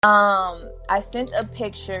I sent a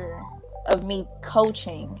picture of me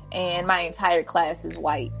coaching, and my entire class is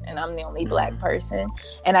white, and I'm the only black person.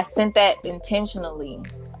 And I sent that intentionally,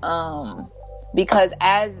 because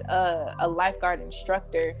as a lifeguard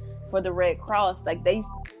instructor for the Red Cross, like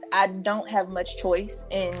I don't have much choice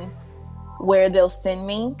in where they'll send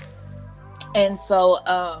me. And so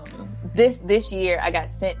this year I got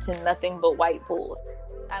sent to nothing but white pools.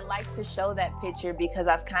 I like to show that picture because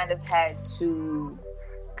I've kind of had to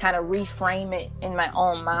kind of reframe it in my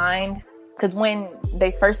own mind. Because when they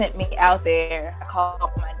first sent me out there, I called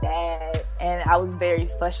my dad, and I was very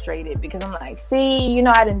frustrated because I'm like, see,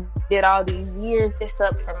 I did all these years, this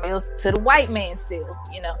up from meals to the white man still,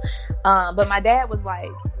 But my dad was like,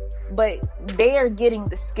 but they are getting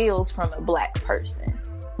the skills from a black person.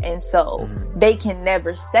 And so they can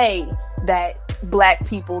never say that black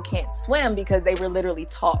people can't swim because they were literally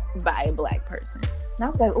taught by a black person. And I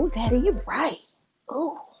was like, oh, Daddy, you're right.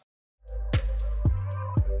 Oh.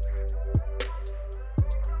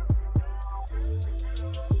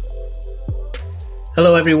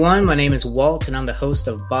 Hello everyone, my name is Walt and I'm the host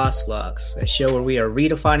of Boss Locks, a show where we are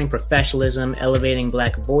redefining professionalism, elevating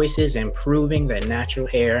black voices, and proving that natural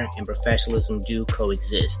hair and professionalism do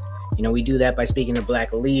coexist. We do that by speaking to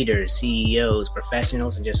black leaders, CEOs,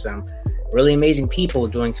 professionals, and just some really amazing people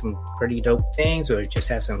doing some pretty dope things or just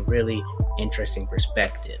have some really interesting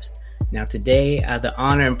perspectives. Now today, I have the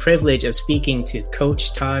honor and privilege of speaking to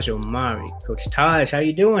Coach Taj Omari. Coach Taj, how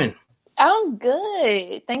you doing? I'm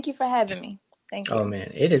good. Thank you for having me. Thank you. Oh man,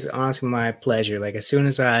 it is honestly my pleasure. Like as soon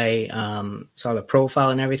as I saw the profile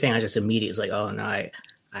and everything, I just immediately was like, oh no, I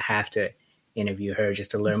have to interview her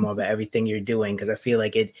just to learn more about everything you're doing, because I feel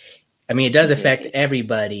like it does affect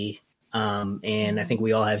everybody. And I think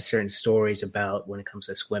we all have certain stories about when it comes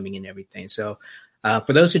to swimming and everything. So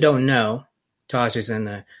for those who don't know, Taj is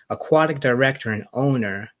an aquatic director and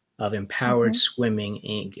owner of Empowered Swimming,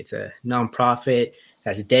 Inc. It's a nonprofit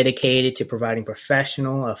that's dedicated to providing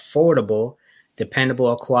professional, affordable,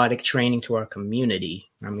 dependable aquatic training to our community.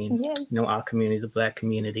 Our community, the black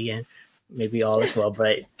community, and maybe all as well,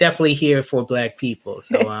 but definitely here for black people.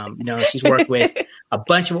 So, she's worked with a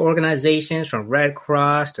bunch of organizations from Red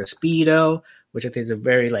Cross to Speedo, which I think is a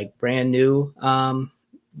very brand new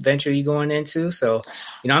venture you're going into. So,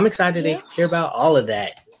 I'm excited to hear about all of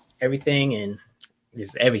that, everything and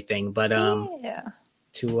just everything. But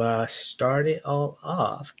to start it all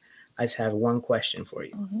off, I just have one question for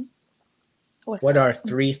you. What are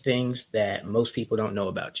 3 things that most people don't know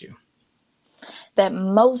about you? That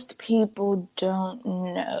most people don't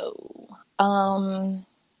know. I'm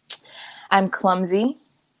clumsy.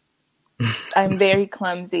 I'm very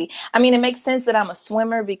clumsy. It makes sense that I'm a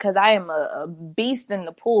swimmer because I am a beast in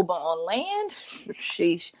the pool, but on land,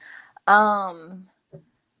 sheesh.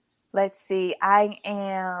 Let's see. I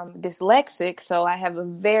am dyslexic, so I have a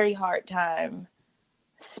very hard time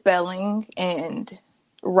spelling and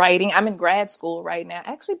writing. I'm in grad school right now.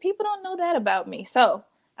 Actually, people don't know that about me. So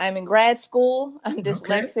I'm in grad school. I'm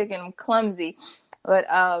dyslexic and I'm clumsy, but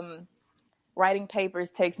writing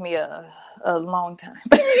papers takes me a long time.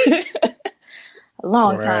 A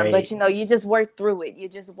long time, but you just work through it. And you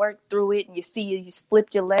just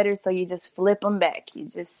flipped your letters, so you just flip them back. You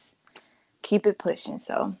just keep it pushing.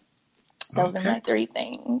 So those are my 3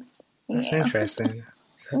 things. That's interesting.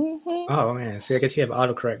 So, oh man, so I guess you have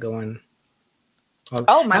autocorrect going.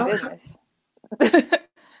 Oh my goodness.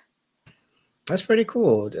 That's pretty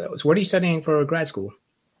cool. So what are you studying for grad school?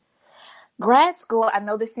 Grad school, I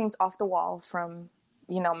know this seems off the wall from,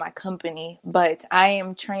 my company, but I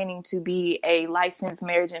am training to be a licensed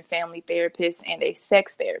marriage and family therapist and a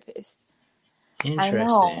sex therapist.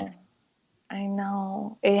 Interesting. I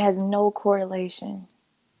know. It has no correlation.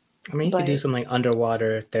 You could do some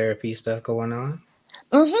underwater therapy stuff going on.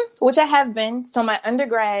 Which I have been. So my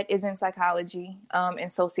undergrad is in psychology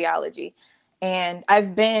and sociology. And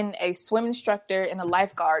I've been a swim instructor and a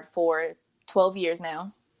lifeguard for 12 years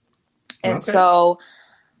now. And so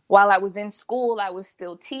while I was in school, I was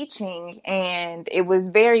still teaching, and it was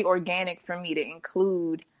very organic for me to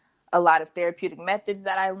include a lot of therapeutic methods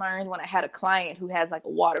that I learned when I had a client who has a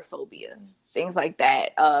water phobia, things like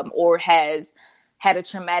that, or has had a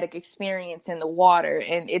traumatic experience in the water.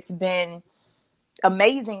 And it's been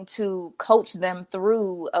amazing to coach them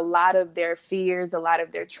through a lot of their fears, a lot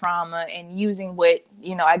of their trauma, and using what,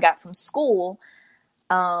 I got from school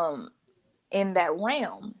in that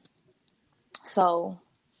realm. So,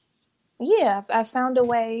 yeah, I found a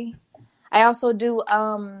way. I also do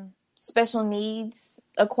special needs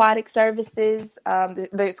aquatic services.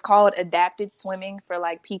 It's called adapted swimming for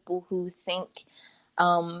people who think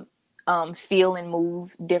feel and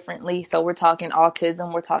move differently. So we're talking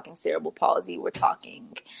autism, we're talking cerebral palsy, we're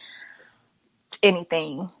talking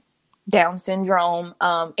anything, Down syndrome.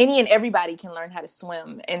 Any and everybody can learn how to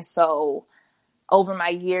swim. And so over my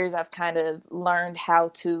years, I've kind of learned how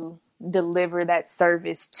to deliver that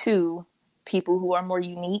service to people who are more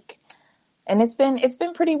unique. And it's been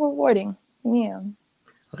pretty rewarding. Yeah.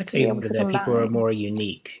 I like how you noted that people are more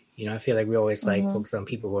unique. You know, I feel like we always like focus on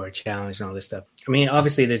people who are challenged and all this stuff. I mean,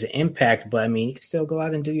 obviously there's an impact, but I mean, you can still go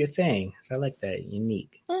out and do your thing. So I like that.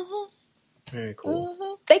 Unique. Very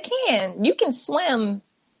cool. They can. You can swim.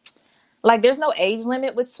 Like, there's no age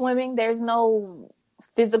limit with swimming. There's no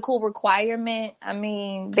physical requirement. I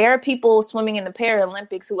mean, there are people swimming in the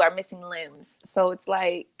Paralympics who are missing limbs. So it's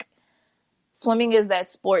like, swimming is that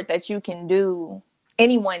sport that you can do.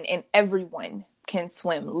 Anyone and everyone can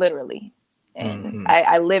swim, literally. And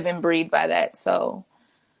I live and breathe by that. So,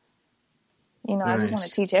 you know, nice. I just want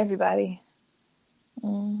to teach everybody.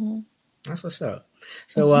 That's what's up.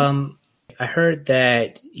 So, I heard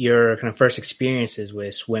that your kind of first experiences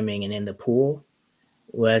with swimming and in the pool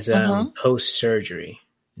was post-surgery.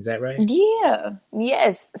 Is that right? Yeah.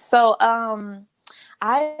 Yes. So,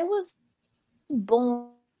 I was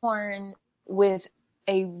born with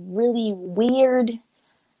a really weird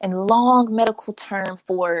and long medical term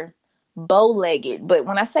for bow-legged. But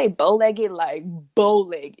when I say bow-legged, like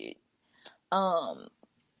bow-legged.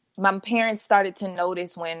 My parents started to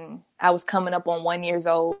notice when I was coming up on 1 year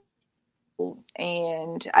old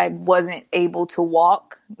and I wasn't able to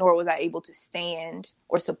walk, nor was I able to stand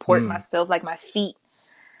or support myself. Like my feet,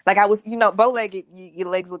 like I was, you know, bow-legged, your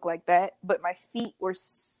legs look like that, but my feet were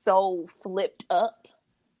so flipped up.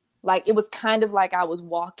 Like it was kind of like I was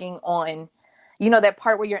walking on, you know, that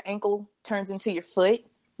part where your ankle turns into your foot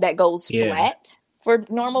that goes flat for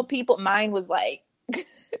normal people. Mine was like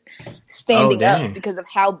standing up because of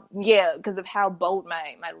how bowed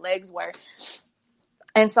my legs were.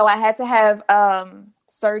 And so I had to have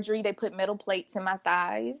surgery. They put metal plates in my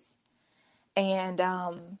thighs. And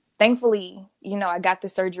thankfully, you know, I got the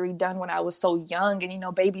surgery done when I was so young. And, you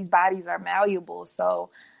know, babies' bodies are malleable. So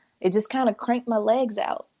it just kind of cranked my legs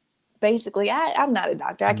out. Basically, I'm not a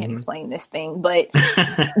doctor. I can't explain this thing. But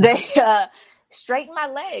they straightened my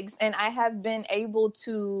legs. And I have been able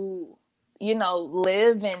to, you know,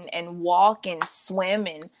 live and walk and swim.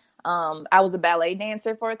 And I was a ballet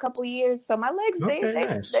dancer for a couple years. So my legs,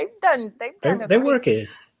 they've done they work it.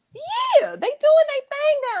 Yeah, they doing their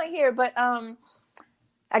thing down here. But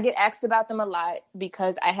I get asked about them a lot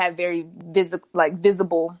because I have very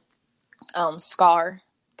visible scar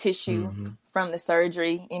tissue from the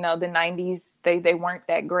surgery. You know, the 90s, they weren't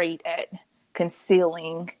that great at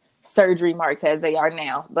concealing surgery marks as they are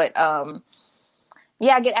now. But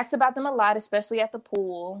yeah, I get asked about them a lot, especially at the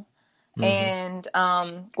pool. And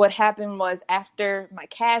what happened was after my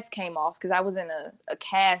cast came off, because I was in a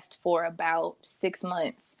cast for about 6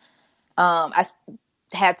 months, I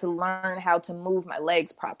had to learn how to move my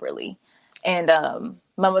legs properly. And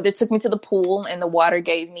my mother took me to the pool, and the water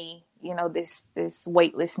gave me, you know, this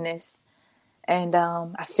weightlessness. And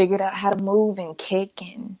I figured out how to move and kick,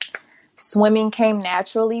 and swimming came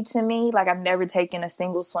naturally to me. Like I've never taken a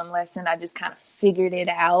single swim lesson. I just kind of figured it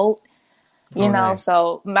out. You know, nice.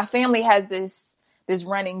 So my family has this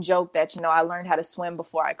running joke that, you know, I learned how to swim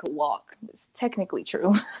before I could walk. It's technically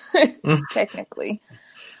true. Technically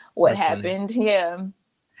what That's happened. Funny. Yeah.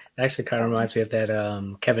 It actually kind of reminds me of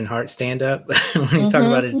that Kevin Hart stand-up when he's talking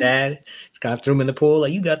about his dad. He's kind of threw him in the pool.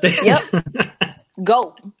 Like, you got this. Yep.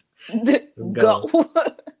 Go. Go.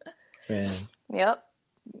 Yeah.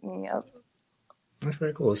 Yep. That's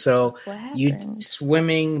very cool. So you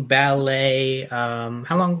swimming, ballet. How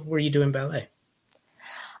long were you doing ballet?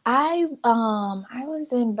 I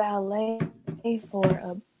was in ballet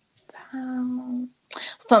for from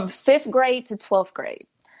 5th grade to 12th grade.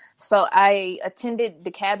 So I attended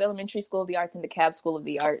DeKalb Elementary School of the Arts and DeKalb School of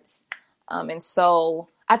the Arts. And so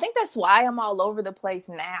I think that's why I'm all over the place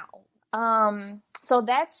now. So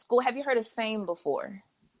that school, have you heard of FAME before?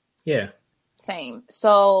 Yeah. FAME.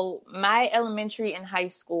 So my elementary and high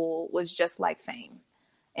school was just like FAME,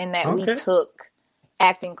 in that we took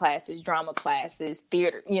acting classes, drama classes,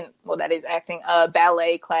 theater, you know, well, that is acting,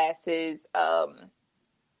 ballet classes,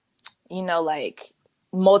 you know, like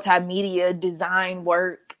multimedia design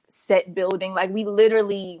work, set building. Like we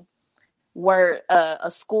literally were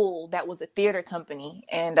a school that was a theater company,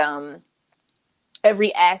 and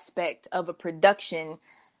every aspect of a production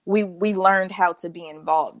we learned how to be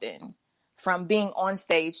involved in, from being on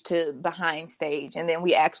stage to behind stage. And then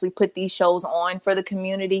we actually put these shows on for the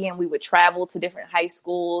community, and we would travel to different high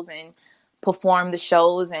schools and perform the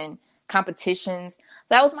shows and competitions.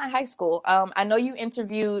 that was my high school. I know you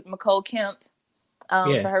interviewed Nicole Kemp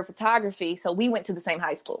Yeah. for her photography, so we went to the same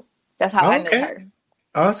high school. That's how Oh, I knew okay. her.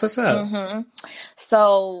 Oh, that's what's up.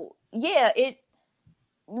 So yeah,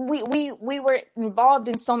 we were involved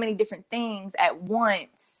in so many different things at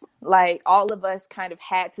once. Like all of us kind of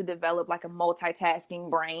had to develop like a multitasking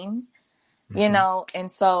brain, you know.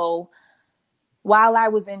 And so while I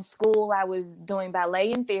was in school, I was doing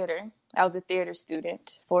ballet and theater. I was a theater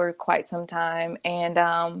student for quite some time,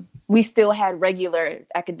 and we still had regular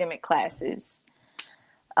academic classes.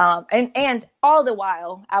 And all the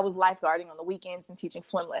while, I was lifeguarding on the weekends and teaching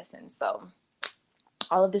swim lessons. So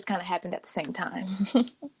all of this kind of happened at the same time.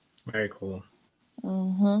 Very cool.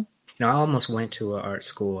 You know, I almost went to an art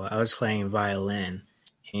school. I was playing violin,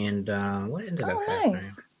 and what ended up happening?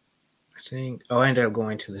 Nice. I ended up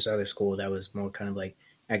going to this other school that was more kind of like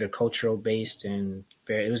agricultural based, and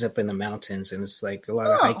it was up in the mountains, and it's like a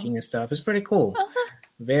lot of hiking and stuff. It's pretty cool.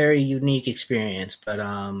 Very unique experience, but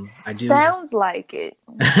I do. Sounds like it.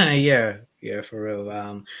 Yeah, for real.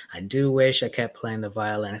 I do wish I kept playing the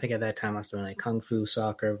violin. I think at that time I was doing like kung fu,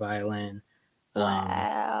 soccer, violin.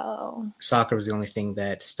 Wow. Soccer was the only thing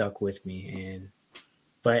that stuck with me,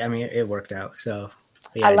 but I mean it worked out. So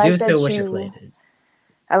yeah, I like do still that wish I you- played it.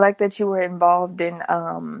 I like that you were involved in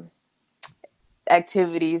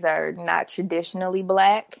activities that are not traditionally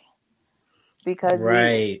Black, because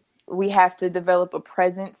Right. we have to develop a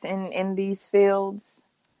presence in these fields,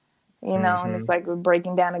 you know, and it's like we're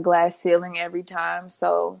breaking down a glass ceiling every time.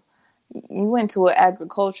 So you went to an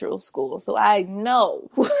agricultural school, so I know.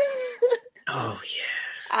 Oh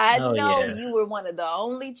yeah. I Oh, know yeah. you were one of the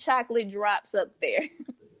only chocolate drops up there.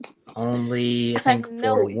 Only I think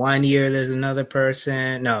know for it. 1 year there's another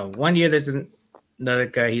person. No, 1 year there's another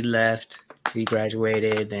guy. He left. He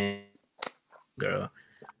graduated and girl.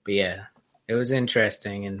 But yeah, it was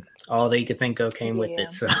interesting, and all that you could think of came with Yeah.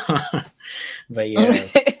 it. So, but yeah,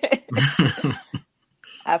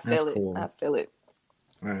 I feel it. cool. I feel it.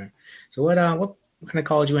 all right. So what kind of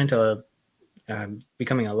called you into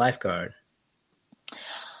becoming a lifeguard?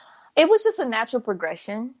 It was just a natural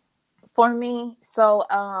progression for me. So,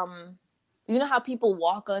 you know how people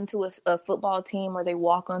walk onto a football team or they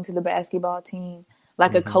walk onto the basketball team?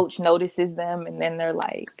 Like a coach notices them and then they're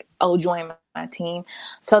like, oh, join my team.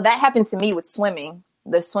 So that happened to me with swimming.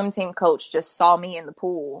 The swim team coach just saw me in the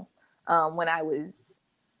pool when I was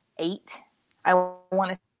 8, I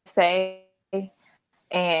want to say.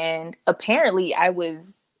 And apparently I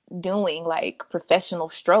was doing like professional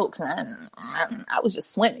strokes, and I was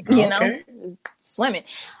just swimming, you know, just swimming.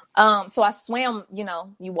 So I swam, you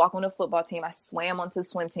know, you walk on a football team. I swam onto the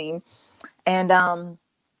swim team, and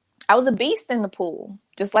I was a beast in the pool,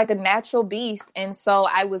 just like a natural beast. And so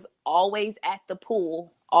I was always at the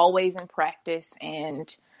pool, always in practice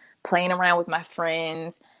and playing around with my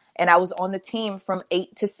friends. And I was on the team from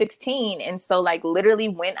 8 to 16. And so like literally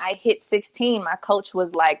when I hit 16, my coach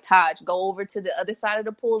was like, Taj, go over to the other side of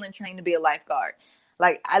the pool and train to be a lifeguard.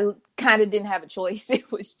 Like I kind of didn't have a choice. It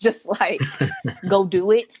was just like, go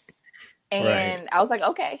do it. And I was like,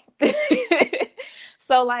 okay.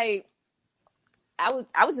 So like,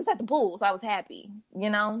 I was just at the pool, so I was happy,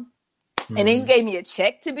 you know? And then you gave me a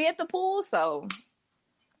check to be at the pool, so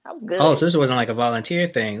I was good. Oh, so this wasn't like a volunteer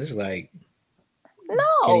thing. This is like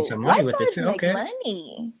getting some money with it too. Lifeguards make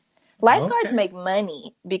money. Lifeguards make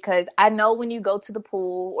money because I know when you go to the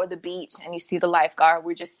pool or the beach and you see the lifeguard,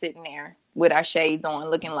 we're just sitting there with our shades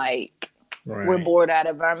on looking like we're bored out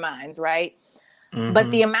of our minds, right?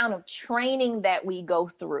 But the amount of training that we go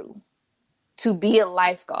through to be a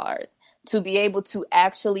lifeguard, to be able to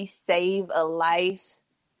actually save a life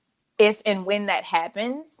if and when that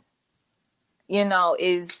happens, you know,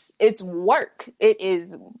 it's work. It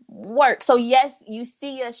is work. So yes, you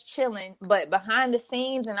see us chilling, but behind the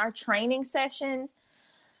scenes in our training sessions,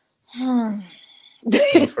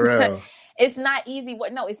 it's not easy.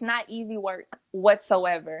 No, it's not easy work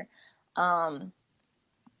whatsoever. And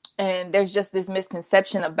there's just this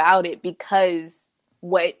misconception about it because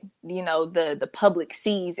what, you know, the public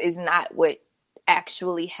sees is not what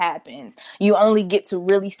actually happens. You only get to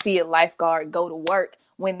really see a lifeguard go to work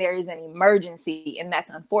when there is an emergency, and that's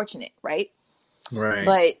unfortunate, right? Right.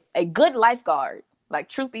 But a good lifeguard, like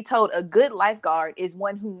truth be told, a good lifeguard is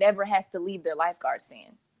one who never has to leave their lifeguard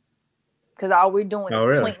stand. Because all we're doing is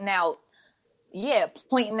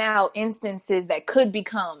pointing out instances that could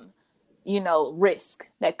become, you know, risk,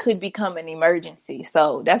 that could become an emergency.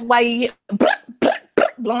 So that's why you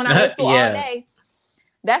blowing our whistle all day.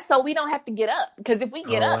 That's so we don't have to get up. Because if we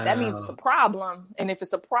get up, that means it's a problem. And if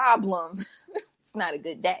it's a problem, it's not a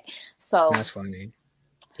good day. So that's funny.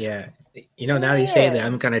 Yeah. You know, now you say that,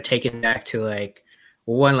 I'm kind of taken back to like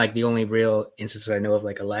one, like the only real instance I know of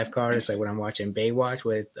like a lifeguard is like when I'm watching Baywatch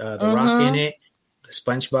with The Rock in Mm-hmm. it, the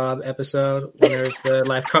SpongeBob episode when there's the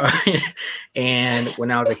lifeguard, and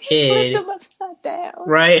when I was a Flipped kid, them upside down.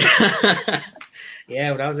 right?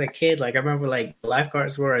 Yeah, when I was a kid, like I remember like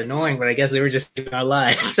lifeguards were annoying, but I guess they were just saving our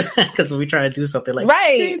lives because we try to do something like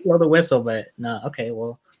Right. blow the whistle, but no, okay,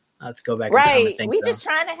 well I have to go back in time and Right. think We so. just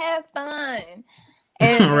trying to have fun.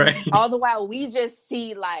 And Right. all the while we just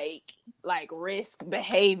see like risk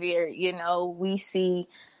behavior, we see,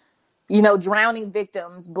 drowning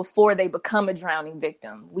victims before they become a drowning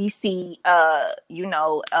victim. We see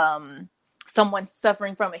someone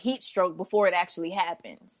suffering from a heat stroke before it actually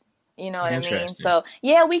happens. You know what I mean? So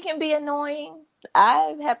yeah, we can be annoying.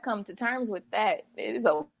 I have come to terms with that. It is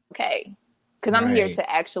okay. Because I'm here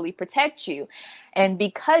to actually protect you. And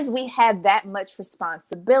because we have that much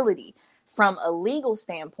responsibility from a legal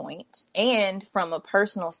standpoint and from a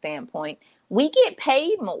personal standpoint, we get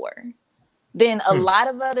paid more than a lot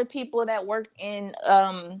of other people that work in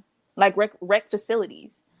like rec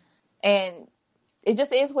facilities. And it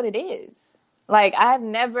just is what it is. Like, I've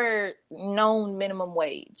never known minimum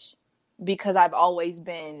wage because I've always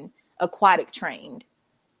been aquatic trained.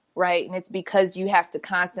 Right. And it's because you have to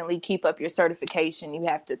constantly keep up your certification. You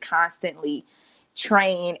have to constantly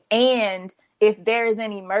train. And if there is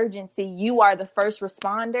an emergency, you are the first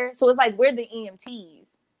responder. So it's like we're the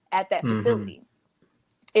EMTs at that facility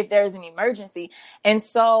if there's an emergency. And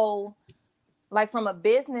so, like, from a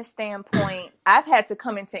business standpoint, I've had to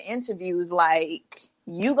come into interviews like,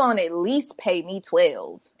 you going to at least pay me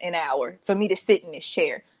 $12 an hour for me to sit in this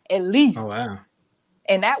chair. At least. Oh, wow.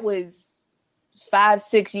 And that was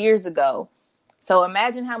 5-6 years ago. So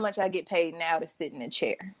imagine how much I get paid now to sit in a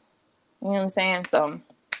chair. You know what I'm saying? So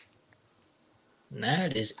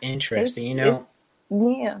that is interesting.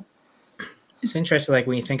 Yeah. It's interesting, like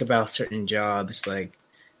when you think about certain jobs, like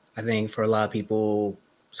I think for a lot of people,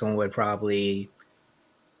 someone would probably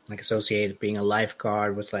like associate being a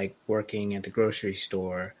lifeguard with like working at the grocery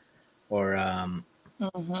store or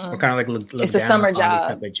or kind of like look it's a down summer on job.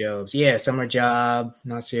 these type of jobs. Yeah, summer job,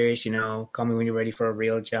 not serious, call me when you're ready for a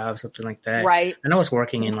real job, something like that. Right. I know I was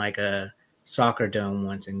working in like a soccer dome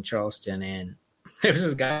once in Charleston, and there was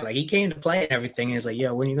this guy, like he came to play and everything, and he's like,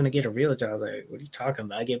 "Yo, when are you gonna get a real job?" I was like, "What are you talking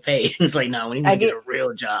about? I get paid." He's like, "No, when are you gonna get a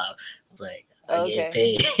real job?" I was like, "I get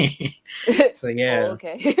paid." So yeah. Oh,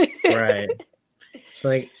 okay. Right. So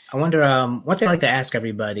like I wonder, one thing I like to ask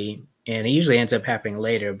everybody, and it usually ends up happening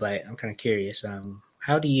later, but I'm kind of curious,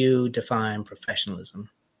 how do you define professionalism?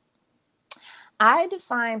 I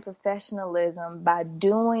define professionalism by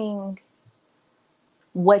doing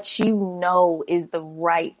what you know is the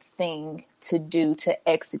right thing to do to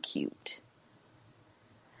execute.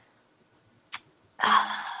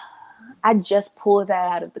 I just pulled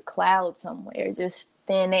that out of the cloud somewhere, just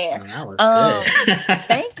thin air. Oh, that was good.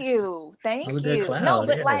 Thank you. Thank that was a you. good cloud, No,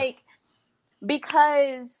 but yeah. like,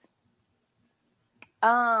 because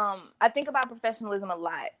I think about professionalism a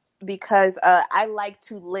lot because I like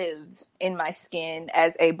to live in my skin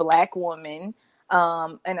as a Black woman,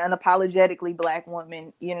 an unapologetically Black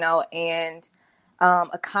woman, and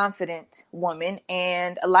a confident woman.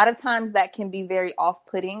 And a lot of times that can be very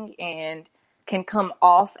off-putting and can come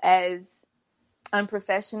off as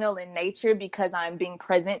unprofessional in nature because I'm being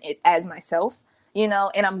present as myself, and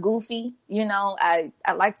I'm goofy, I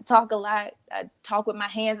like to talk a lot. I talk with my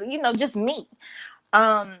hands, just me.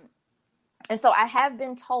 And so I have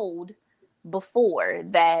been told before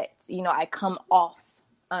that, I come off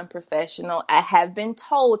unprofessional. I have been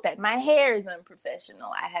told that my hair is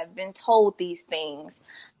unprofessional. I have been told these things.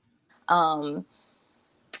 But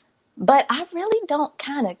I really don't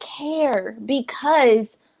kind of care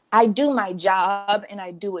because I do my job and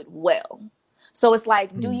I do it well. So it's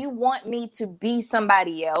like, do you want me to be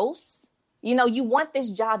somebody else? You want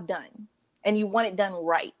this job done and you want it done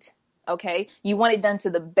right. Okay. You want it done to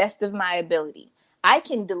the best of my ability. I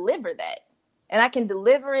can deliver that, and I can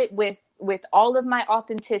deliver it with all of my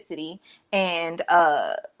authenticity and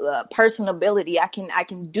personability. I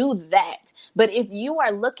can do that. But if you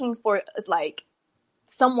are looking for like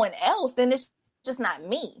someone else, then it's just not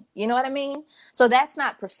me. You know what I mean? So that's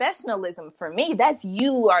not professionalism for me. That's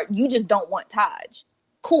you just don't want Taj.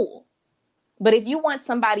 Cool. But if you want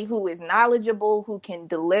somebody who is knowledgeable, who can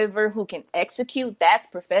deliver, who can execute, that's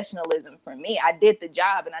professionalism for me. I did the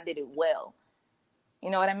job and I did it well.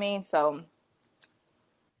 You know what I mean? So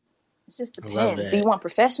it just depends. Do you want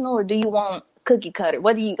professional or do you want cookie cutter?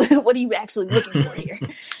 What are you actually looking for here?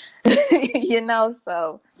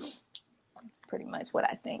 So that's pretty much what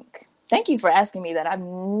I think. Thank you for asking me that. I've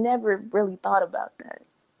never really thought about that.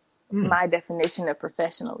 My definition of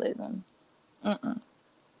professionalism.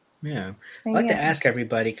 Yeah. I like to Yeah. ask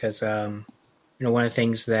everybody because, one of the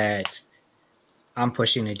things that I'm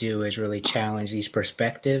pushing to do is really challenge these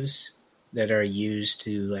perspectives that are used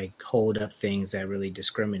to like hold up things that really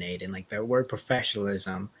discriminate. And like that word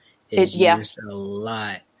professionalism is Yeah. used a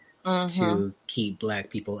lot Mm-hmm. to keep Black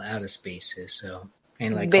people out of spaces. So,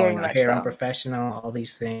 and like Very calling our much hair so. unprofessional, all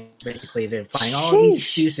these things. Basically, they're finding all these Sheesh.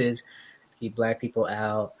 excuses to keep Black people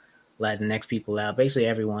out, Latinx people out, basically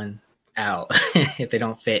everyone out if they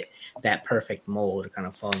don't fit that perfect mold to kind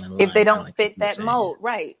of fall in If they line, kind of don't like fit you were that saying. mold,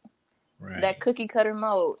 right? That Right. cookie cutter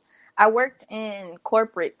mold. I worked in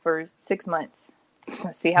corporate for 6 months.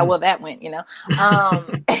 Let's see how Hmm. well that went,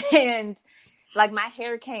 and like my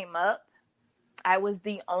hair came up. I was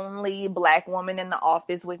the only Black woman in the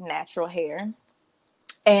office with natural hair.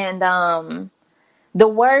 And the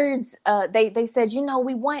words they said,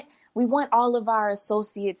 we want all of our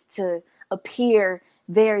associates to appear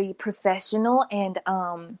very professional and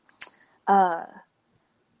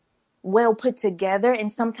well put together,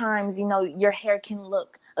 and sometimes your hair can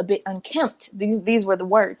look a bit unkempt. These were the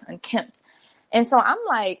words, unkempt. And so I'm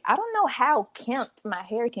like, I don't know how kempt my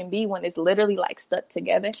hair can be when it's literally like stuck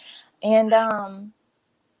together. And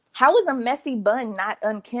how is a messy bun not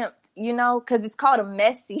unkempt? Because it's called a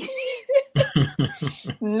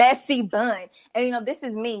messy bun. And this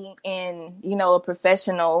is me in a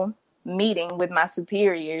professional meeting with my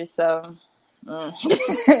superiors. So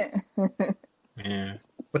Yeah.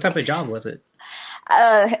 What type of job was it?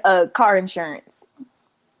 car insurance.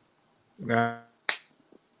 Uh,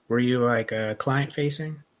 were you like client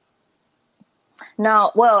facing?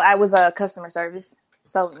 No, well, I was a customer service.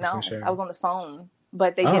 So Customer no, I was service. on the phone,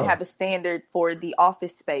 but they did Oh. have a standard for the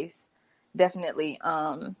office space. Definitely.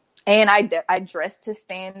 And I dressed to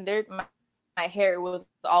standard. My hair was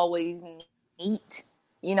always neat.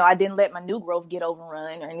 I didn't let my new growth get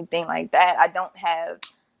overrun or anything like that. I don't have,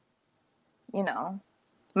 you know,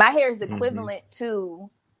 my hair is Mm-hmm. equivalent to,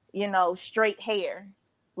 straight hair,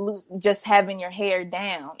 just having your hair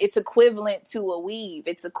down. It's equivalent to a weave.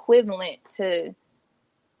 It's equivalent to,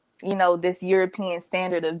 this European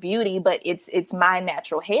standard of beauty, but it's my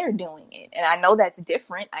natural hair doing it. And I know that's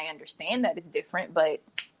different. I understand that it's different, but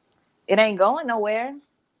it ain't going nowhere.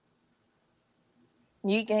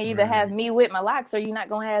 You can either have Right. me with my locks or you're not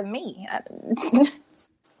going to have me.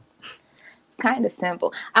 It's kind of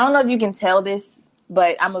simple. I don't know if you can tell this,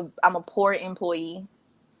 but I'm a poor employee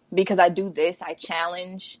because I do this. I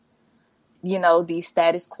challenge, these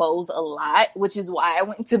status quos a lot, which is why I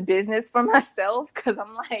went into business for myself, because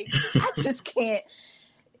I'm like, I just can't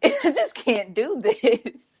do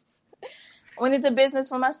this. I went into business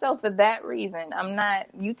for myself for that reason. I'm not,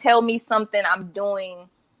 you tell me something I'm doing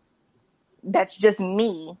that's just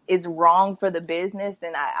me is wrong for the business,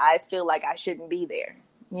 then I feel like I shouldn't be there,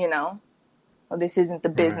 Well, this isn't the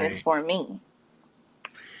business Right. for me.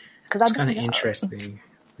 Because It's I've kind done of jobs. interesting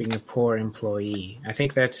being a poor employee. I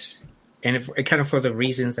think that's, and if, kind of for the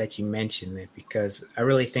reasons that you mentioned it, because I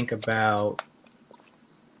really think about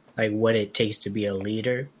like what it takes to be a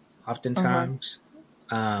leader Mm-hmm. oftentimes,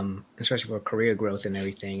 especially for career growth and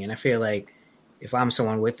everything. And I feel like if I'm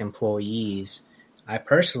someone with employees, I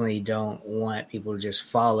personally don't want people to just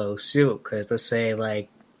follow suit because let's say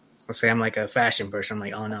I'm like a fashion person. I'm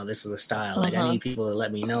like, oh no, this is the style. Like I Mm-hmm. need people to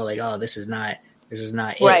let me know, like, oh, this is not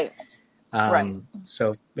it. Right. Right.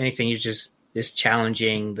 So if anything, you just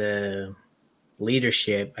challenging the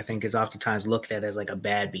leadership, I think is oftentimes looked at as like a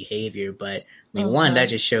bad behavior. But I mean, one, that Mm-hmm.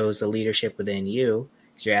 just shows the leadership within you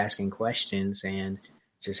because you're asking questions and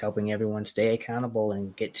just helping everyone stay accountable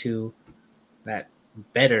and get to that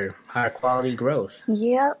better, higher quality growth.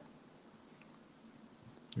 Yep.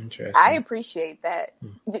 I Interesting. appreciate that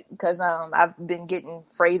because I've been getting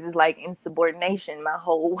phrases like insubordination my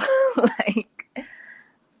whole like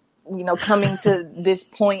coming to this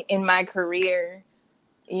point in my career,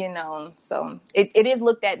 so it is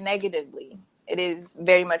looked at negatively. It is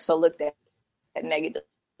very much so looked at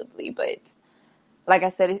negatively, but like I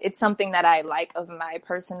said, it's something that I like of my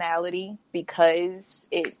personality because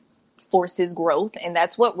it forces growth, and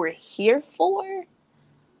that's what we're here for, I'm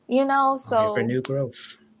here for so new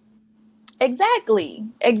growth. exactly,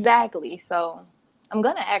 so I'm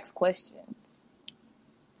gonna ask questions.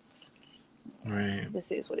 Right.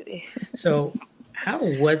 This is what it is. So how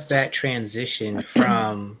was that transition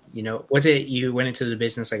from, was it you went into the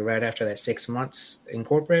business like right after that 6 months in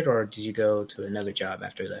corporate, or did you go to another job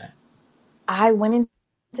after that? I went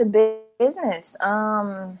into business.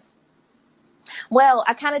 Well,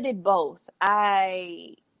 I kind of did both.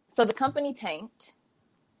 So the company tanked.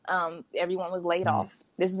 Everyone was laid Mm. off.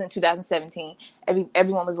 This was in 2017.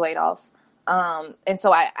 Everyone was laid off. And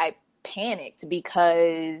so I panicked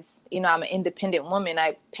because, you know, I'm an independent woman.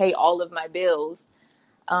 I pay all of my bills.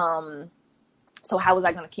 So how was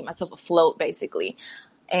I going to keep myself afloat, basically?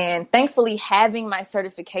 And thankfully, having my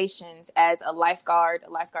certifications as a lifeguard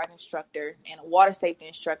instructor, and a water safety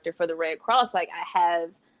instructor for the Red Cross, like, I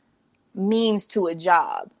have means to a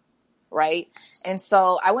job, right? And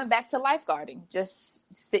so I went back to lifeguarding, just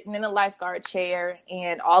sitting in a lifeguard chair.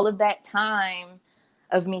 And all of that time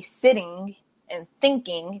of me sitting and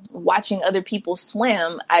thinking, watching other people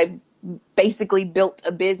swim, I basically built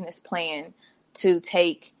a business plan to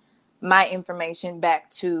take my information back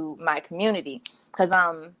to my community. Because,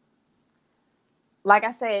 like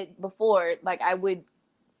I said before, like,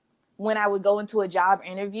 when I would go into a job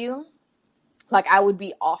interview, like, I would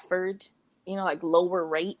be offered, you know, like, lower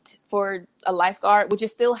rate for a lifeguard, which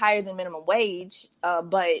is still higher than minimum wage.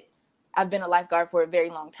 But I've been a lifeguard for a very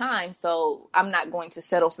long time, so I'm not going to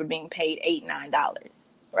settle for being paid $8, $9,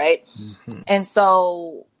 right? Mm-hmm. And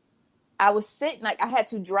so I was sitting, like, I had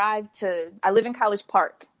to drive I live in College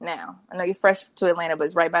Park now. I know you're fresh to Atlanta, but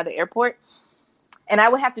it's right by the airport. And I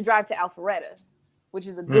would have to drive to Alpharetta, which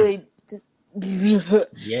is a good...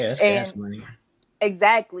 Yeah, that's gas money.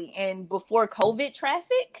 Exactly. And before COVID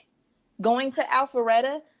traffic, going to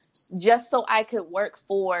Alpharetta just so I could work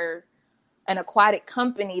for an aquatic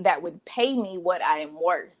company that would pay me what I am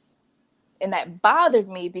worth. And that bothered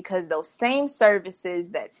me because those same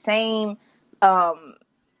services, that same...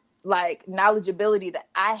 like, knowledgeability that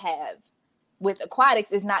I have with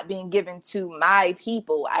aquatics is not being given to my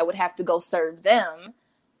people. I would have to go serve them,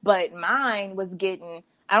 but mine was getting,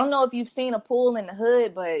 I don't know if you've seen a pool in the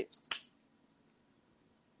hood, but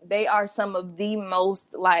they are some of the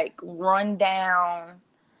most, like, rundown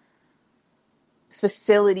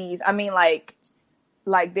facilities. I mean, like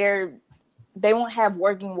they won't have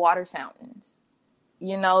working water fountains.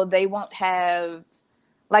 You know, they won't have,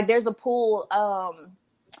 like, there's a pool,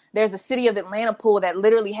 there's a City of Atlanta pool that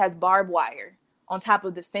literally has barbed wire on top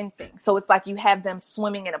of the fencing. So it's like you have them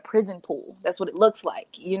swimming in a prison pool. That's what it looks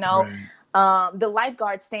like, you know? Right. The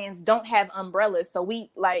lifeguard stands don't have umbrellas. So we,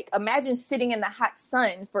 like, imagine sitting in the hot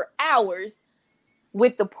sun for hours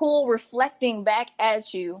with the pool reflecting back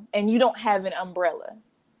at you and you don't have an umbrella.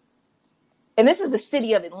 And this is the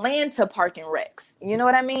City of Atlanta Park and Recs. You know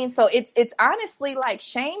what I mean? So it's honestly, like,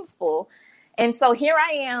 shameful. And so here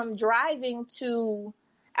I am driving to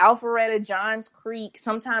Alpharetta, Johns Creek,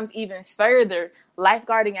 sometimes even further,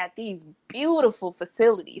 lifeguarding at these beautiful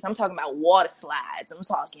facilities. I'm talking about water slides. I'm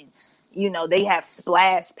talking, you know, they have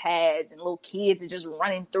splash pads and little kids are just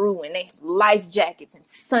running through, and they have life jackets and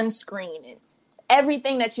sunscreen, and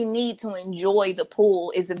everything that you need to enjoy the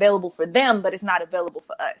pool is available for them, but it's not available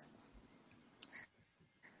for us.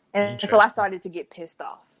 And so I started to get pissed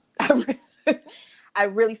off. I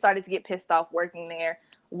really started to get pissed off working there.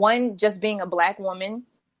 One, just being a Black woman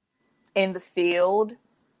in the field,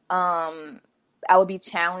 I would be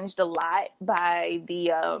challenged a lot by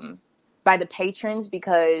the patrons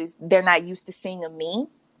because they're not used to seeing a me.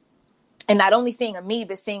 And not only seeing a me,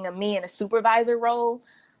 but seeing a me in a supervisor role.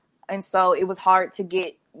 And so it was hard to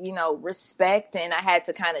get, you know, respect, and I had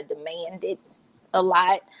to kind of demand it a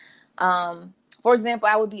lot. For example,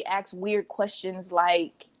 I would be asked weird questions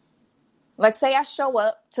like say I show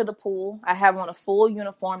up to the pool, I have on a full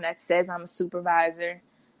uniform that says I'm a supervisor,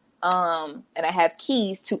 and I have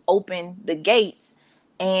keys to open the gates.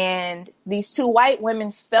 And these two white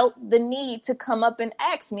women felt the need to come up and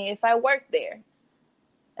ask me if I worked there.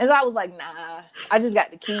 And so I was like, nah, I just got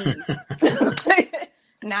the keys.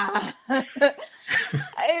 Nah.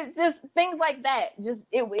 It just, things like that, just,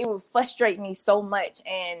 it would frustrate me so much.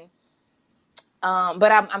 And,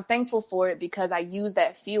 but I'm thankful for it because I use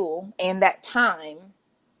that fuel and that time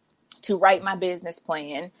to write my business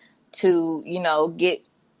plan, to, you know, get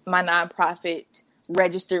my nonprofit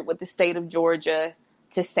registered with the state of Georgia,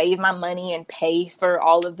 to save my money and pay for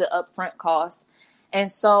all of the upfront costs.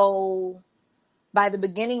 And so by the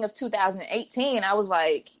beginning of 2018, I was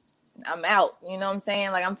like, I'm out, you know what I'm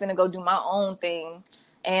saying? Like, I'm finna go do my own thing.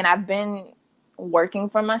 And I've been working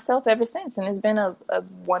for myself ever since. And it's been a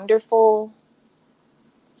wonderful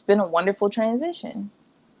transition.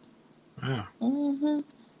 Wow. Mm-hmm.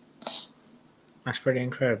 That's pretty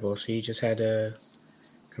incredible. So you just had to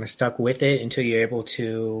kind of stuck with it until you're able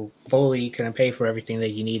to fully kind of pay for everything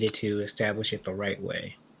that you needed to establish it the right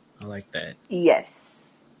way. I like that.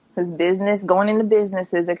 Yes. Because going into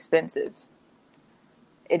business is expensive.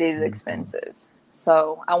 It is expensive.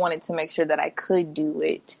 So I wanted to make sure that I could do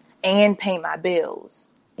it and pay my bills,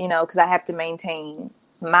 you know, because I have to maintain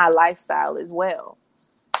my lifestyle as well.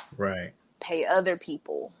 Right. Pay other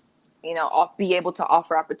people, be able to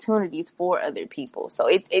offer opportunities for other people. So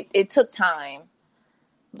it took time,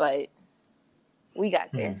 but we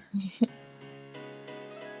got there.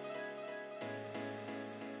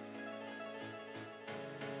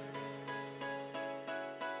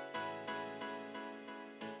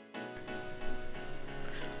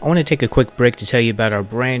 I want to take a quick break to tell you about our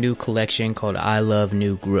brand new collection called I Love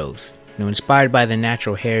New Growth. Inspired by the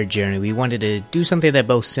natural hair journey, we wanted to do something that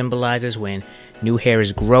both symbolizes when new hair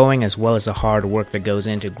is growing as well as the hard work that goes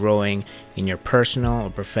into growing in your personal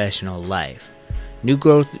or professional life. New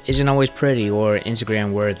growth isn't always pretty or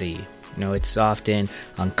Instagram worthy. It's often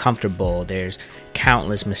uncomfortable. There's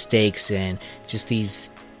countless mistakes and just these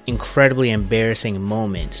incredibly embarrassing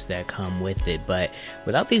moments that come with it. But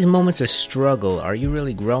without these moments of struggle, are you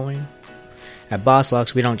really growing? At Boss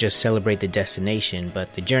Locks, we don't just celebrate the destination,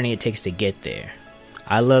 but the journey it takes to get there.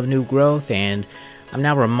 I love new growth, and I'm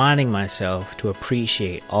now reminding myself to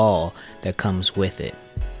appreciate all that comes with it.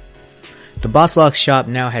 The Boss Locks shop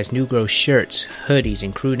now has new growth shirts, hoodies,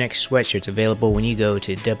 and crew neck sweatshirts available when you go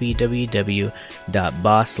to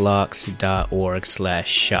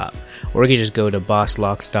www.bosslocks.org/shop. Or you can just go to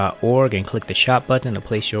bosslocks.org and click the shop button to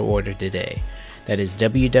place your order today. That is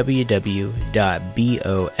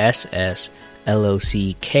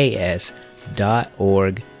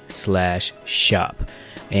www.bosslocks.org/shop.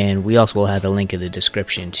 And we also will have the link in the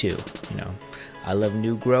description too. I love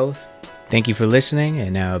new growth. Thank you for listening,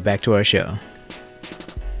 and now back to our show.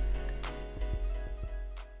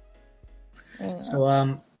 So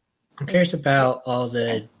I'm curious about all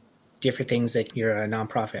the different things that your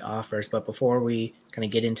nonprofit offers, but before we kind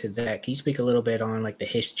of get into that, can you speak a little bit on like the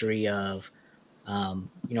history of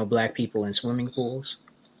Black people in swimming pools?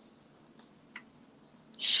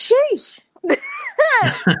 Sheesh.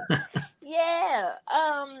 Yeah.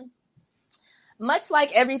 Much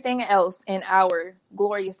like everything else in our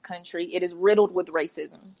glorious country, it is riddled with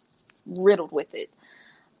racism. Riddled with it.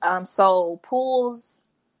 So pools,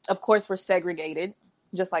 of course, were segregated,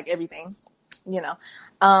 just like everything.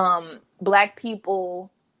 Black people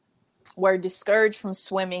were discouraged from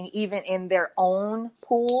swimming even in their own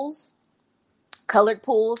pools, colored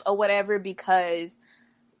pools or whatever, because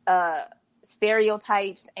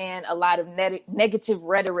stereotypes and a lot of negative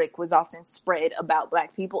rhetoric was often spread about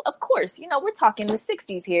Black people. Of course, we're talking the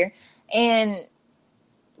 60s here, and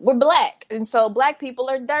we're Black. And so Black people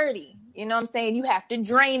are dirty. You know what I'm saying? You have to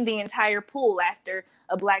drain the entire pool after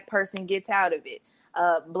a Black person gets out of it.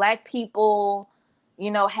 Black people,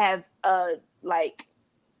 have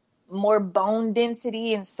more bone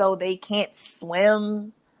density, and so they can't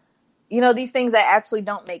swim. These things that actually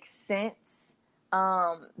don't make sense.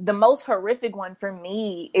 The most horrific one for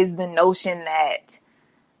me is the notion that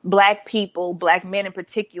Black people, Black men in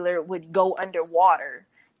particular, would go underwater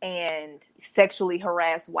and sexually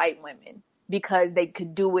harass white women because they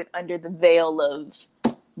could do it under the veil of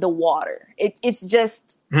the water. It's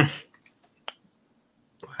just,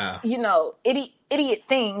 wow. Idiot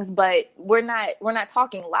things, but we're not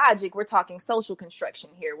talking logic. We're talking social construction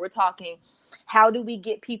here. We're talking, how do we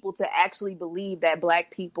get people to actually believe that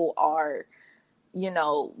Black people are,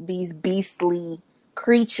 these beastly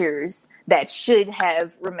creatures that should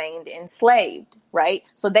have remained enslaved, right?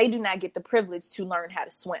 So they do not get the privilege to learn how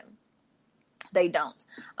to swim. They don't.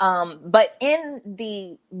 But in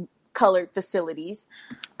the colored facilities,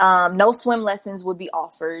 no swim lessons would be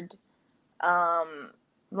offered.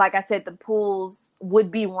 Like I said, the pools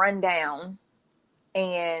would be run down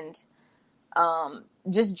and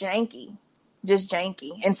just janky.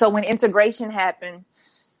 And so when integration happened,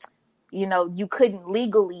 you couldn't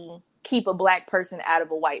legally keep a Black person out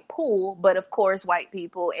of a white pool. But of course, white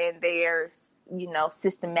people and their,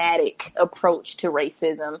 systematic approach to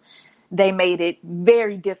racism, they made it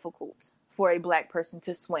very difficult for a Black person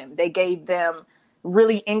to swim. They gave them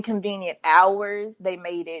really inconvenient hours. They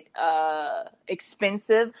made it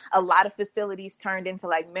expensive. A lot of facilities turned into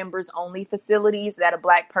members only facilities that a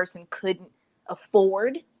Black person couldn't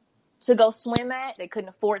afford to go swim at. They couldn't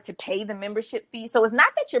afford to pay the membership fee. So it's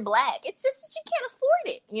not that you're Black, it's just that you can't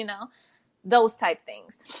afford it, those type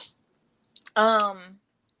things. And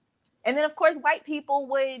then of course white people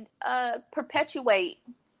would perpetuate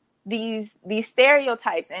these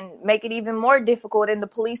stereotypes and make it even more difficult, and the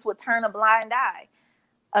police would turn a blind eye.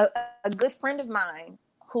 A good friend of mine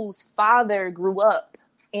whose father grew up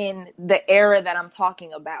in the era that I'm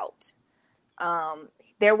talking about,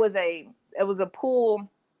 it was a pool.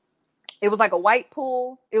 It was like a white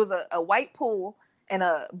pool. It was a white pool in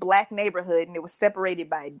a Black neighborhood, and it was separated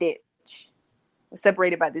by a ditch. It was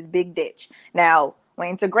separated by this big ditch. Now, when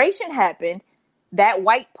integration happened, that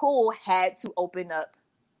white pool had to open up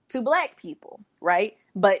to Black people, right?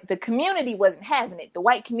 But the community wasn't having it. The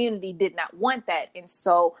white community did not want that. And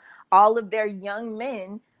so all of their young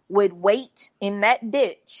men would wait in that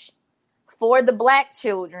ditch for the black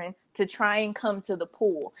children to try and come to the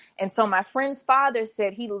pool. And so my friend's father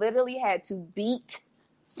said he literally had to beat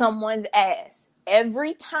someone's ass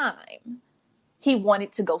every time he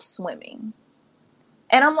wanted to go swimming.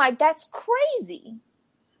 And I'm like, that's crazy.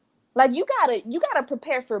 Like, you gotta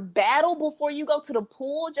prepare for battle before you go to the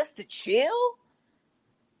pool just to chill.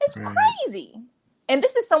 It's crazy. And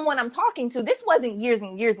this is someone I'm talking to. This wasn't years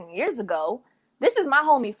and years and years ago. This is my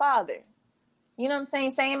homie father. You know what I'm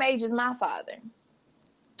saying? Same age as my father.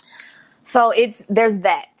 So there's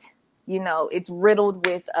that, it's riddled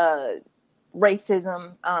with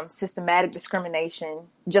racism, systematic discrimination,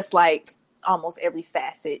 just like almost every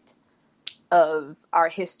facet of our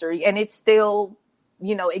history. And it's still,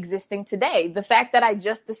 existing today. The fact that I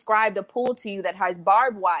just described a pool to you that has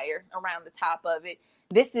barbed wire around the top of it,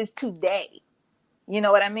 this is today. You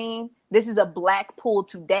know what I mean? This is a black pool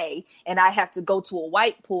today, and I have to go to a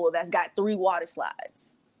white pool that's got 3 water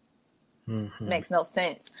slides. Mm-hmm. Makes no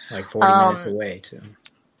sense. Like 40 minutes away, too.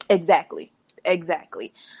 Exactly.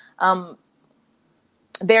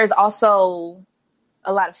 There's also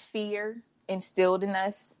a lot of fear instilled in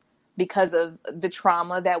us because of the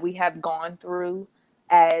trauma that we have gone through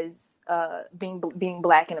as being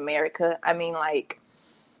black in America. I mean, like,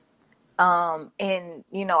 in,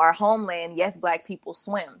 our homeland, yes, black people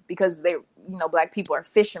swim because black people are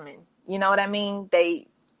fishermen. You know what I mean? They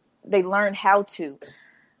learn how to.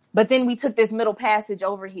 But then we took this middle passage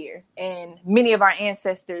over here, and many of our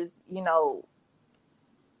ancestors,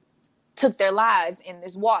 took their lives in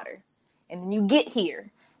this water. And then you get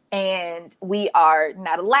here, and we are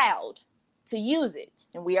not allowed to use it.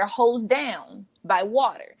 And we are hosed down by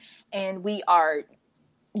water. And we are,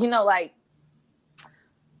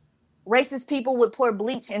 racist people would pour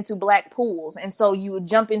bleach into black pools. And so you would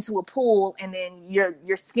jump into a pool and then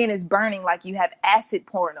your skin is burning like you have acid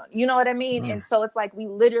pouring on. You know what I mean? And so it's like we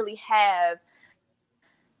literally have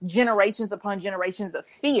generations upon generations of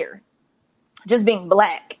fear just being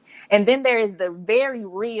black. And then there is the very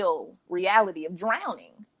real reality of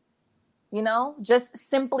drowning. Just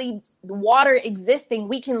simply water existing,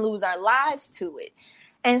 we can lose our lives to it.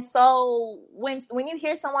 And so when you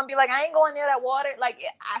hear someone be like, I ain't going near that water, like,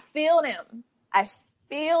 I feel them. I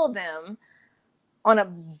feel them on a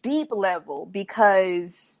deep level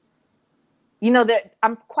because,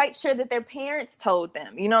 I'm quite sure that their parents told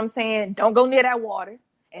them, you know what I'm saying? Don't go near that water.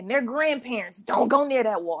 And their grandparents, don't go near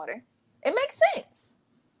that water. It makes sense.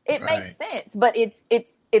 It makes sense. But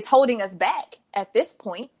it's holding us back at this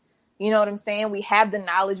point. You know what I'm saying? We have the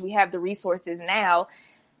knowledge. We have the resources now.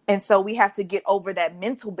 And so we have to get over that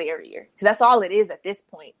mental barrier, because that's all it is at this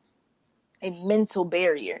point, a mental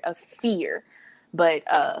barrier of fear. But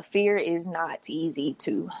fear is not easy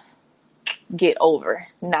to get over,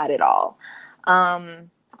 not at all. And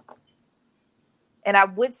I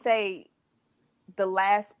would say the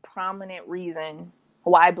last prominent reason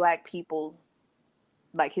why Black people,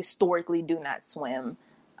 like, historically do not swim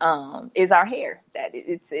is our hair. That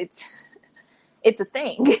it's a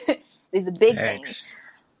thing. It's a big thing.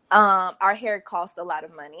 Our hair costs a lot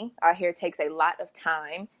of money. Our hair takes a lot of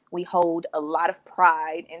time. We hold a lot of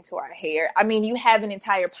pride into our hair. I mean, you have an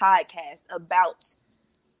entire podcast about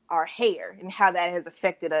our hair and how that has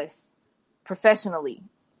affected us professionally.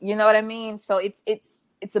 You know what I mean? So it's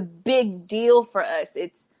a big deal for us.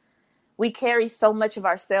 We carry so much of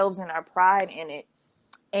ourselves and our pride in it.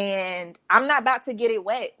 And I'm not about to get it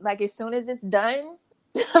wet. Like, as soon as it's done,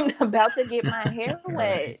 I'm about to get my hair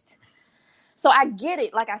wet. So I get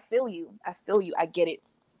it. Like, I feel you. I get it.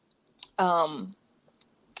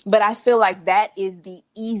 But I feel like that is the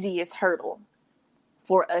easiest hurdle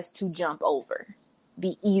for us to jump over.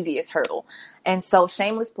 The easiest hurdle. And so,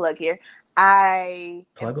 shameless plug here. I'm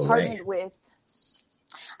partnered with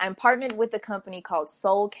a company called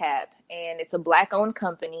Soul Cap, and it's a Black-owned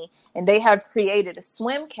company. And they have created a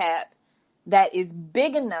swim cap that is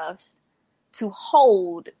big enough to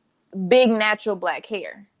hold big natural Black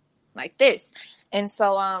hair. Like this. And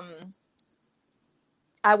so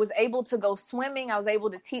I was able to go swimming. I was able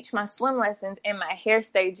to teach my swim lessons, and my hair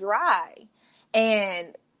stayed dry.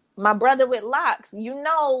 And my brother with locks,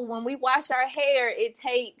 when we wash our hair, it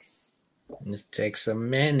takes a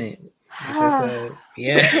minute.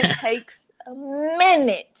 It takes a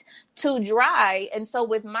minute to dry. And so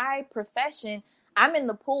with my profession, I'm in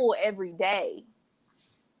the pool every day.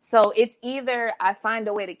 So it's either I find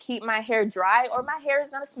a way to keep my hair dry, or my hair is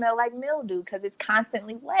going to smell like mildew because it's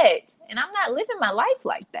constantly wet. And I'm not living my life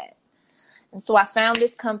like that. And so I found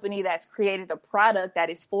this company that's created a product that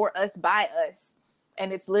is for us, by us,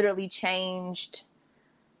 And it's literally changed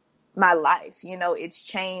my life. You know, it's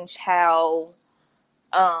changed how,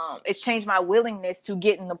 it's changed my willingness to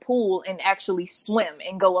get in the pool and actually swim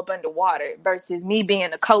and go up underwater versus me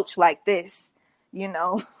being a coach like this, you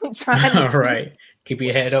know, trying to right. Keep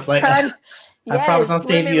your head up like that. I promise I'll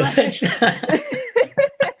save you a fish.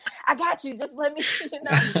 I got you. Just let me, you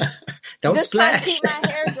know. Don't just splash. trying to keep my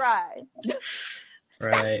hair dry.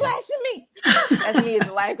 Stop splashing me. That's me as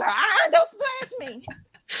a lifeguard. Don't splash me.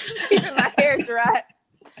 Keeping my hair dry.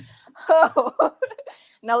 Oh.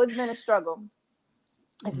 No, it's been a struggle.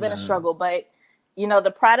 It's been a struggle, but you know,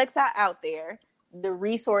 the products are out there. The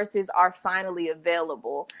resources are finally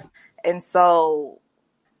available. And so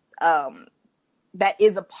that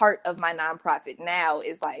is a part of my nonprofit now,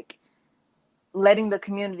 is like letting the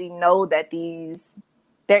community know that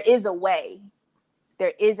there is a way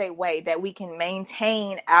that we can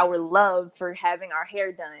maintain our love for having our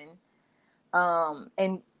hair done,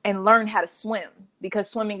 and learn how to swim, because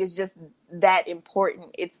swimming is just that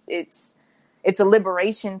important. It's a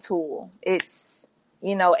liberation tool. It's,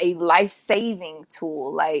 you know, a life-saving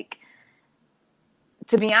tool. Like,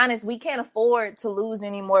 to be honest, we can't afford to lose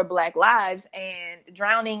any more Black lives, and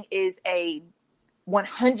drowning is a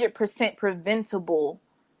 100% preventable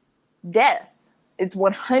death. It's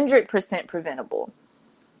 100% preventable.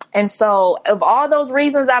 And so, of all those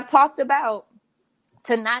reasons I've talked about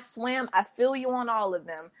to not swim, I feel you on all of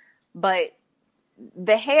them. But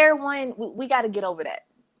the hair one, we got to get over that.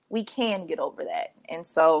 We can get over that. And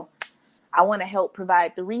so I want to help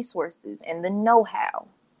provide the resources and the know-how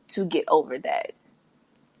to get over that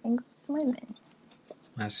and swimming.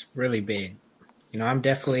 That's really big. You know, I'm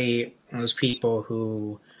definitely one of those people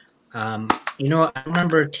who, you know, I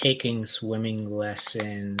remember taking swimming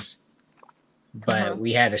lessons, but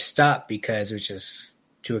we had to stop because it was just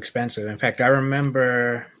too expensive. In fact, I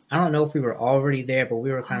remember, I don't know if we were already there, but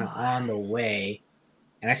we were kind of on the way.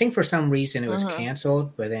 And I think for some reason it was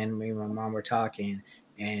canceled, but then me and my mom were talking,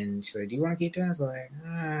 and she's like, "Do you want to keep doing it?" I was like,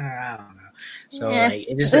 I don't know. So like,